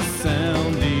the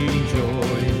sounding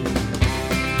joy.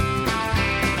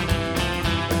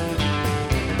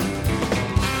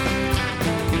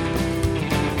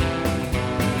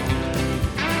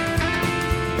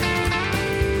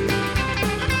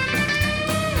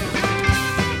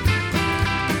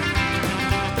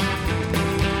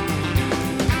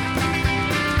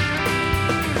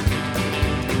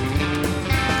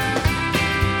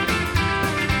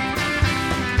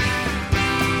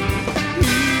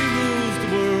 He rules the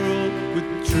world with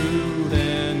truth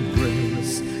and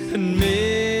grace, and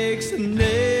makes the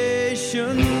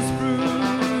nations prove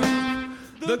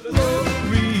the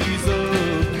glories of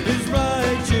his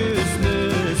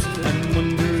righteousness, and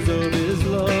wonders of his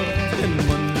love, and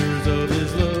wonders of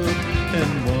his love,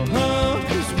 and wonders of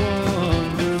his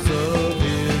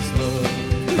love,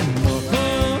 and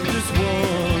wonders of his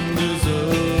love.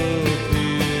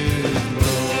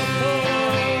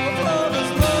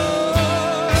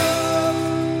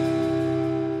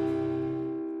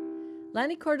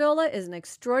 Lanny Cordola is an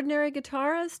extraordinary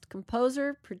guitarist,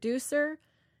 composer, producer,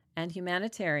 and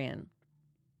humanitarian.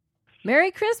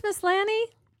 Merry Christmas, Lanny.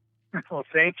 Well,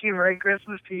 thank you. Merry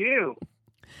Christmas to you.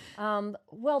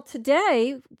 Well,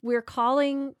 today we're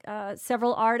calling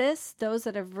several artists, those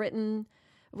that have written.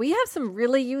 We have some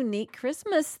really unique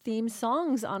Christmas-themed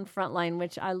songs on Frontline,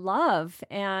 which I love,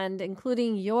 and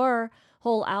including your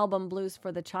whole album, Blues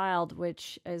for the Child,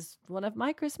 which is one of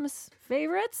my Christmas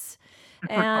favorites.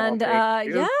 And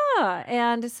yeah,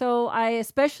 and so I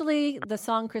especially the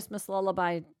song Christmas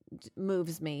Lullaby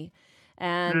moves me.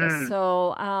 And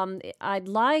so I'd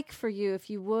like for you, if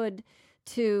you would,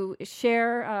 to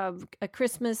share a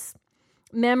Christmas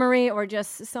memory or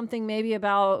just something maybe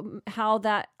about how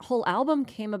that whole album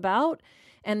came about,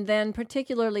 and then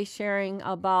particularly sharing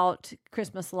about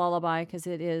Christmas Lullaby because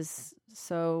it is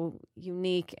so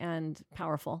unique and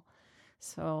powerful.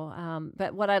 So,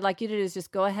 but what I'd like you to do is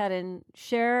just go ahead and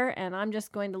share, and I'm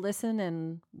just going to listen,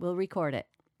 and we'll record it.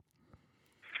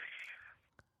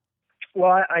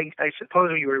 Well, I suppose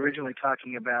you were originally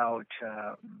talking about,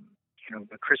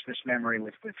 the Christmas memory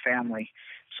with family.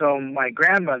 So my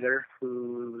grandmother,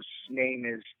 whose name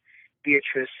is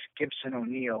Beatrice Gibson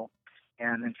O'Neill,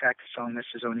 and in fact the song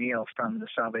Mrs. O'Neill from the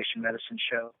Salvation Medicine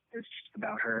show is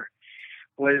about her,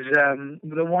 was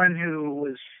the one who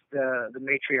was the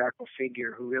matriarchal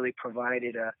figure who really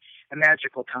provided a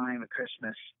magical time at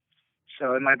Christmas.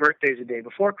 So, and my birthday's the day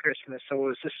before Christmas, so it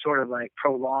was just sort of like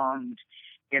prolonged,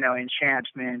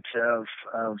 enchantment of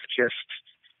just,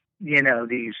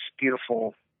 these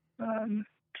beautiful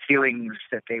feelings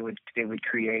that they would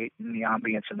create in the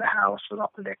ambience of the house with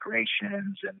all the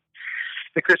decorations and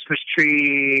the Christmas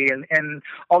tree. And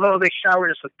although they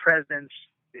showered us with presents,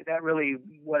 that really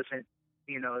wasn't,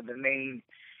 the main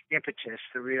impetus.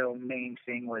 The real main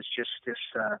thing was just this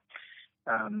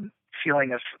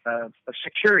feeling of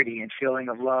security and feeling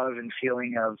of love and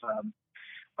feeling of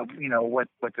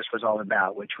what this was all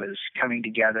about, which was coming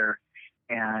together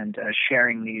and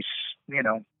sharing these,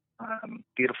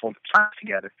 beautiful times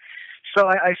together. So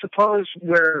I suppose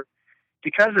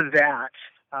because of that,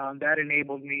 that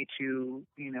enabled me to,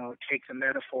 take the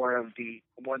metaphor of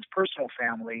one's personal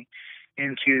family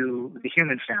into the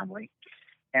human family,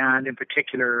 and in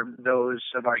particular those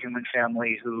of our human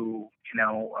family who,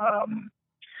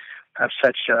 have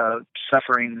such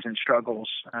sufferings and struggles,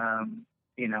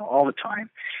 all the time,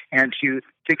 and to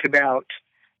think about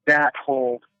that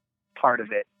whole part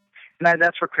of it. And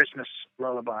that's where Christmas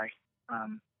Lullaby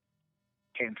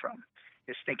came from,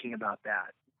 is thinking about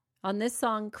that. On this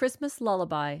song, Christmas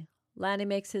Lullaby, Lanny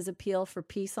makes his appeal for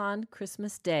peace on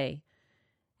Christmas Day.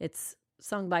 It's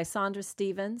sung by Sandra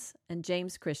Stevens and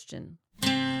James Christian.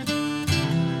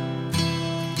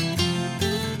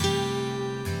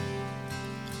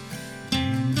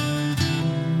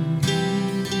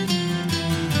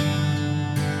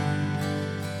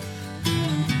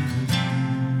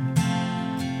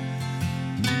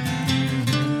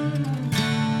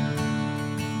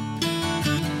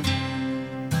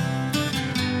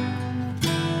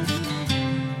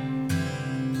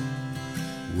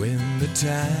 When the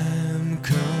time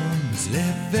comes,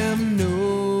 let them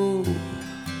know.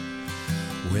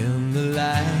 When the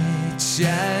light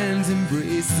shines,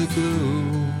 embrace the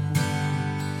glow.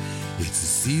 It's a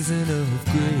season of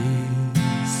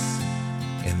grace,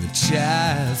 and the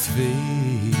child's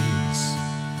face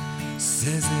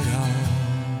says it all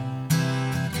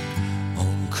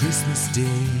on Christmas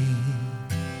Day.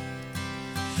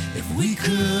 If we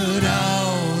could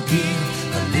all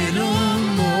give a little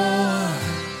more,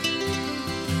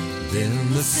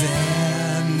 then the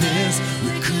sadness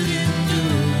we could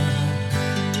endure,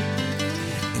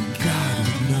 and God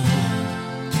would know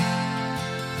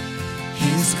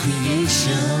His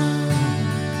creation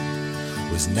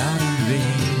was not in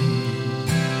vain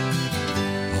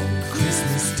on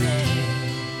Christmas Day.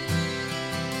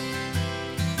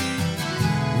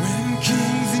 When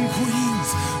kings and queens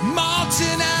march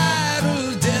in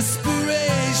idle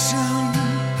desperation,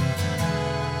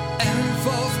 and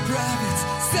false prophets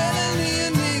selling the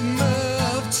enigma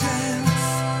of chance,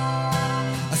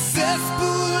 a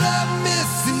cesspool of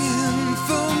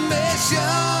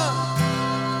misinformation,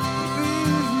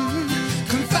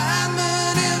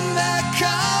 confinement in that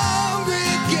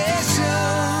congregation.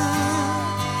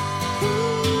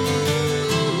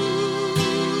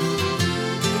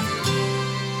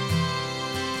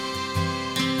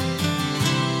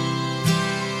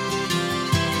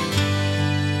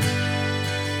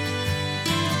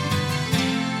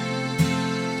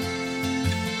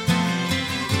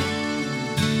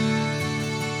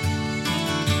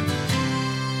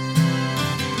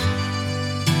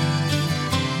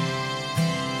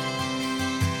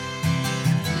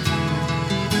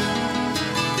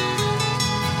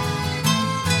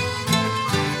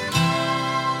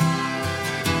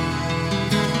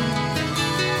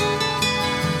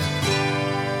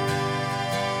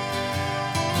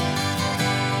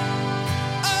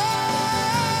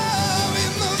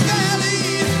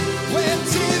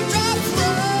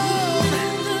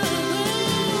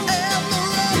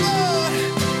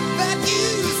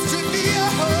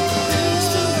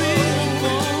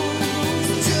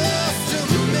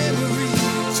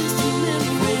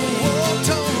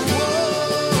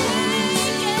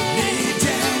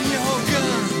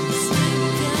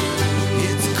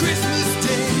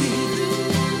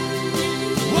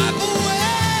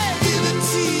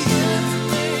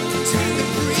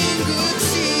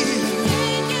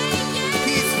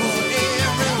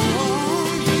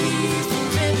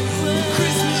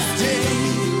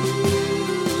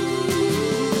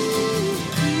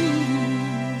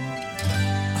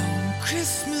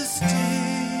 Christmas Day.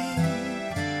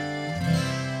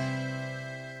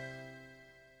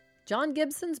 John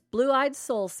Gibson's Blue-Eyed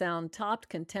Soul Sound topped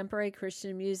contemporary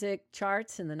Christian music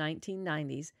charts in the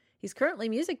 1990s. He's currently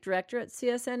music director at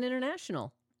CSN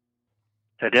International.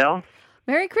 Adele?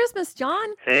 Merry Christmas, John.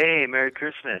 Hey, Merry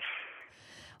Christmas.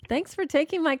 Thanks for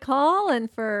taking my call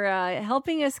and for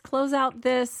helping us close out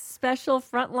this special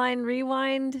Frontline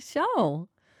Rewind show.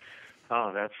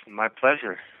 Oh, that's my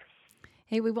pleasure.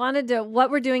 Hey, what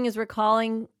we're doing is we're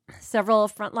calling several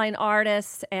Frontline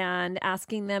artists and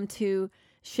asking them to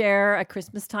share a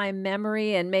Christmas time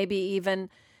memory and maybe even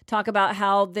talk about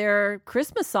how their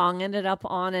Christmas song ended up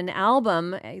on an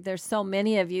album. There's so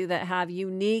many of you that have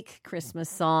unique Christmas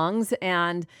songs.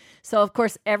 And so, of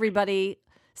course, everybody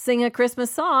sing a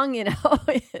Christmas song, you know.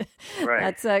 Right.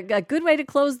 That's a good way to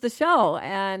close the show.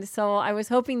 And so I was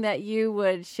hoping that you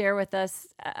would share with us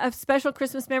a special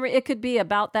Christmas memory. It could be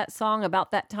about that song,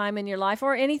 about that time in your life,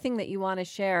 or anything that you want to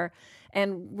share.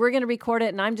 And we're going to record it,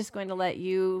 and I'm just going to let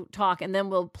you talk, and then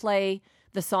we'll play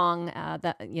the song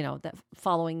that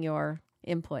following your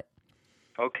input.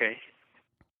 Okay.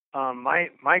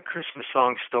 My Christmas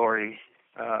song story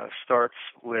starts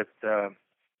with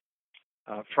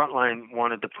Frontline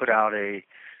wanted to put out a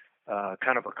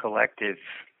kind of a collective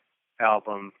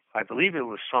album. I believe it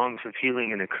was Songs of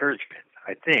Healing and Encouragement.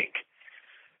 I think.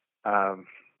 I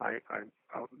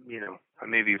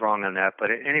may be wrong on that, but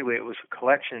anyway, it was a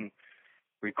collection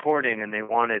recording, and they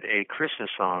wanted a Christmas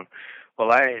song.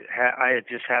 Well, I had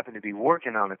just happened to be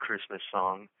working on a Christmas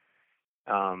song,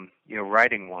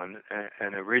 writing one,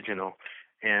 an original,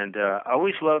 and I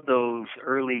always loved those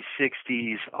early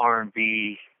 '60s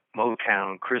R&B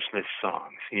Motown Christmas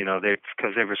songs.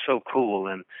 Because they were so cool,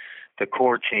 and the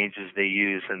chord changes they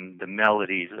use and the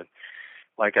melodies.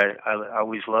 Like I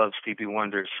always loved Stevie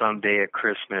Wonder's "Someday at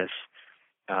Christmas."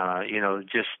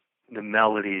 Just the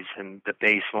melodies and the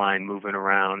bass line moving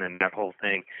around and that whole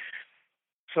thing.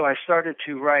 So I started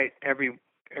to write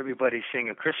everybody sing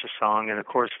a Christmas song, and of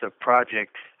course the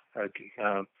project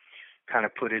kind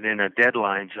of put it in a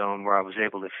deadline zone where I was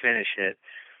able to finish it.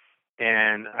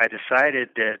 And I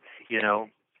decided that,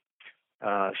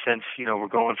 since, we're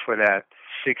going for that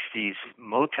 60s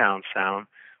Motown sound,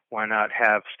 why not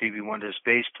have Stevie Wonder's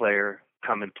bass player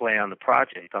come and play on the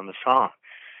project, on the song?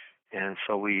 And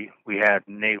so we had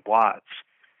Nate Watts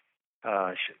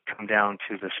come down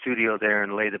to the studio there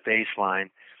and lay the bass line.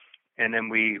 And then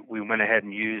we went ahead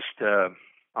and used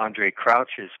Andre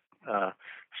Crouch's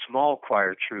small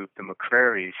choir troupe, the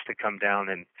McCrary's, to come down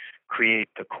and create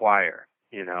the choir,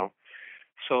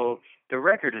 So the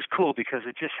record is cool because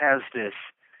it just has this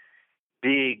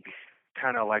big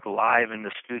kind of like live in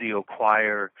the studio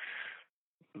choir,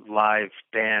 live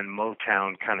band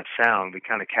Motown kind of sound. We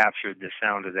kind of captured the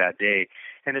sound of that day.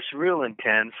 And it's real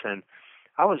intense, and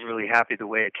I was really happy the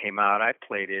way it came out. I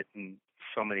played it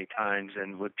so many times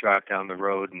and would drive down the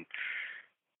road and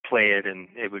play it, and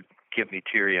it would get me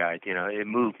teary-eyed. It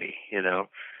moved me,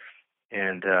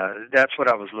 And that's what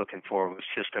I was looking for, was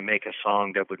just to make a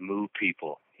song that would move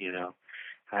people,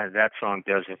 That song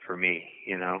does it for me,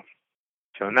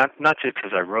 So not just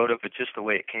because I wrote it, but just the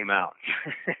way it came out,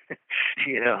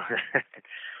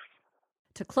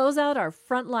 To close out our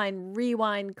Frontline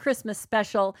Rewind Christmas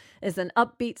special is an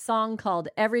upbeat song called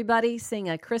Everybody Sing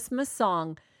a Christmas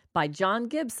Song by John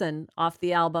Gibson off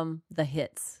the album The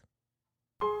Hits.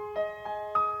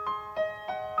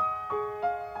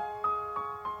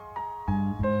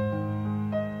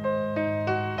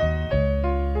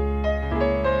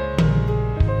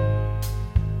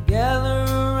 Gather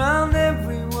around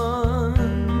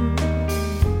everyone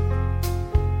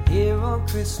here on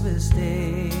Christmas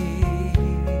Day,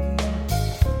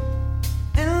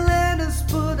 and let us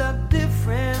put our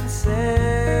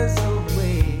differences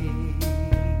away.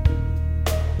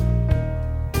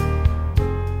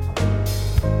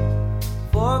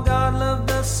 For God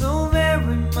loved us so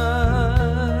very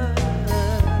much,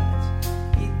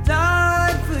 He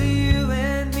died for you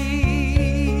and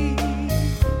me.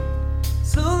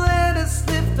 So let us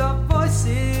lift our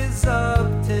voices up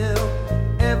till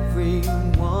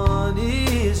everyone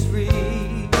is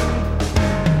free.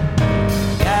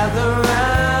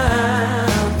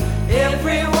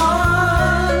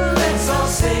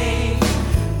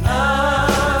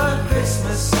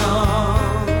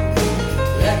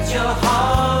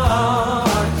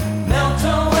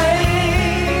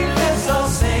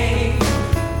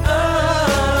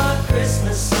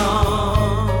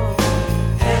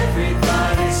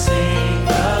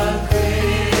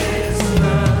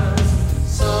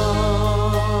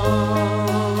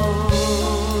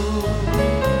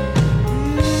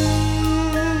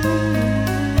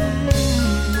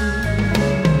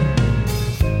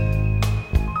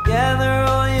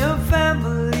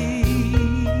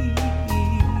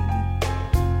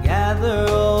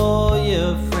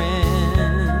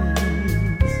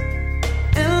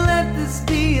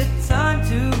 time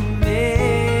to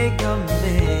make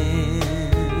amends.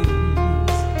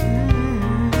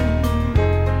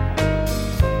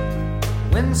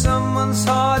 When someone's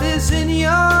heart is in your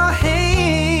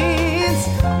hands,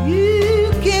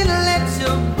 you can let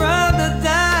your brother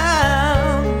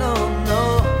down. No,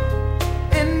 no.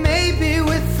 And maybe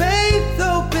with faith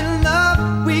open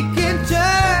up, we can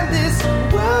turn this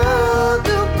world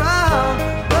around.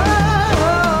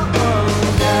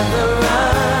 Gather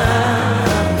round,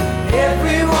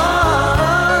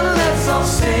 everyone, let's all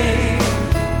sing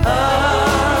a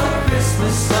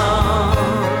Christmas song.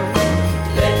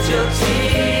 Let your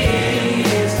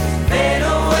tears fade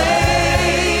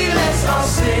away. Let's all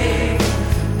sing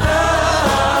a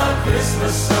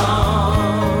Christmas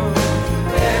song.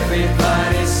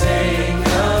 Everybody sing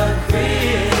a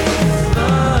Christmas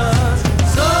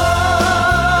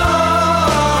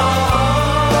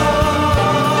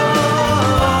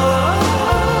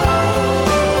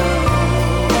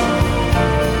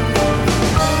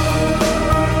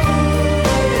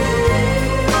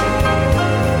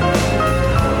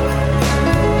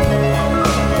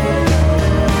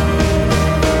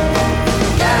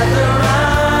Gather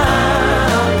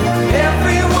round,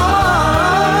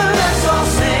 everyone, let's all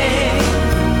sing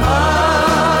a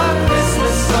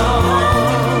Christmas song.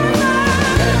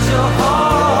 Let your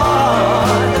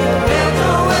heart melt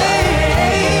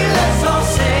away. Let's all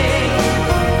sing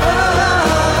a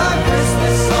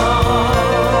Christmas song.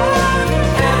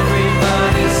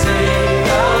 Everybody sing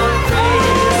a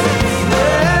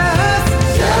Christmas.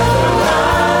 Gather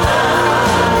round,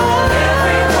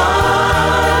 everyone,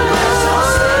 let's all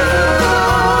sing a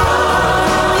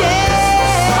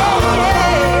Christmas song.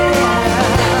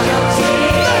 Let your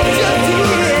tears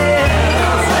fade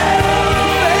away.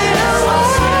 Let's all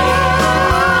sing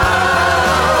a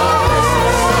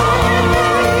Christmas song.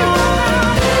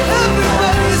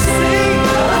 Everybody sing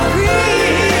a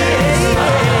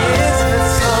Christmas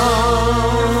song.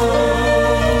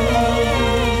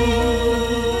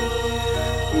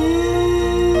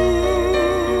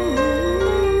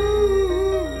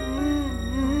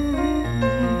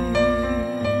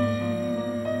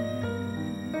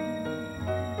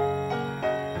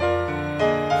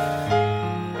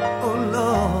 Oh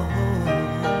Lord.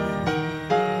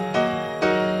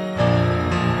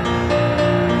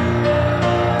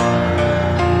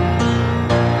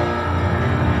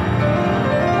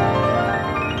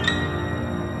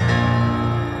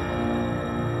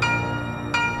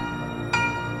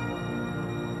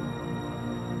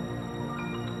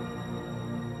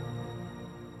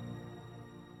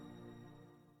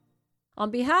 On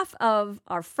behalf of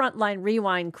our Frontline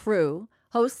Rewind crew,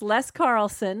 host Les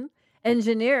Carlson,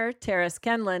 engineer Terrace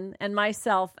Kenlin, and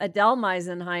myself, Adele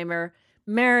Meisenheimer,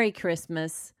 Merry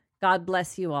Christmas. God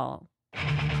bless you all.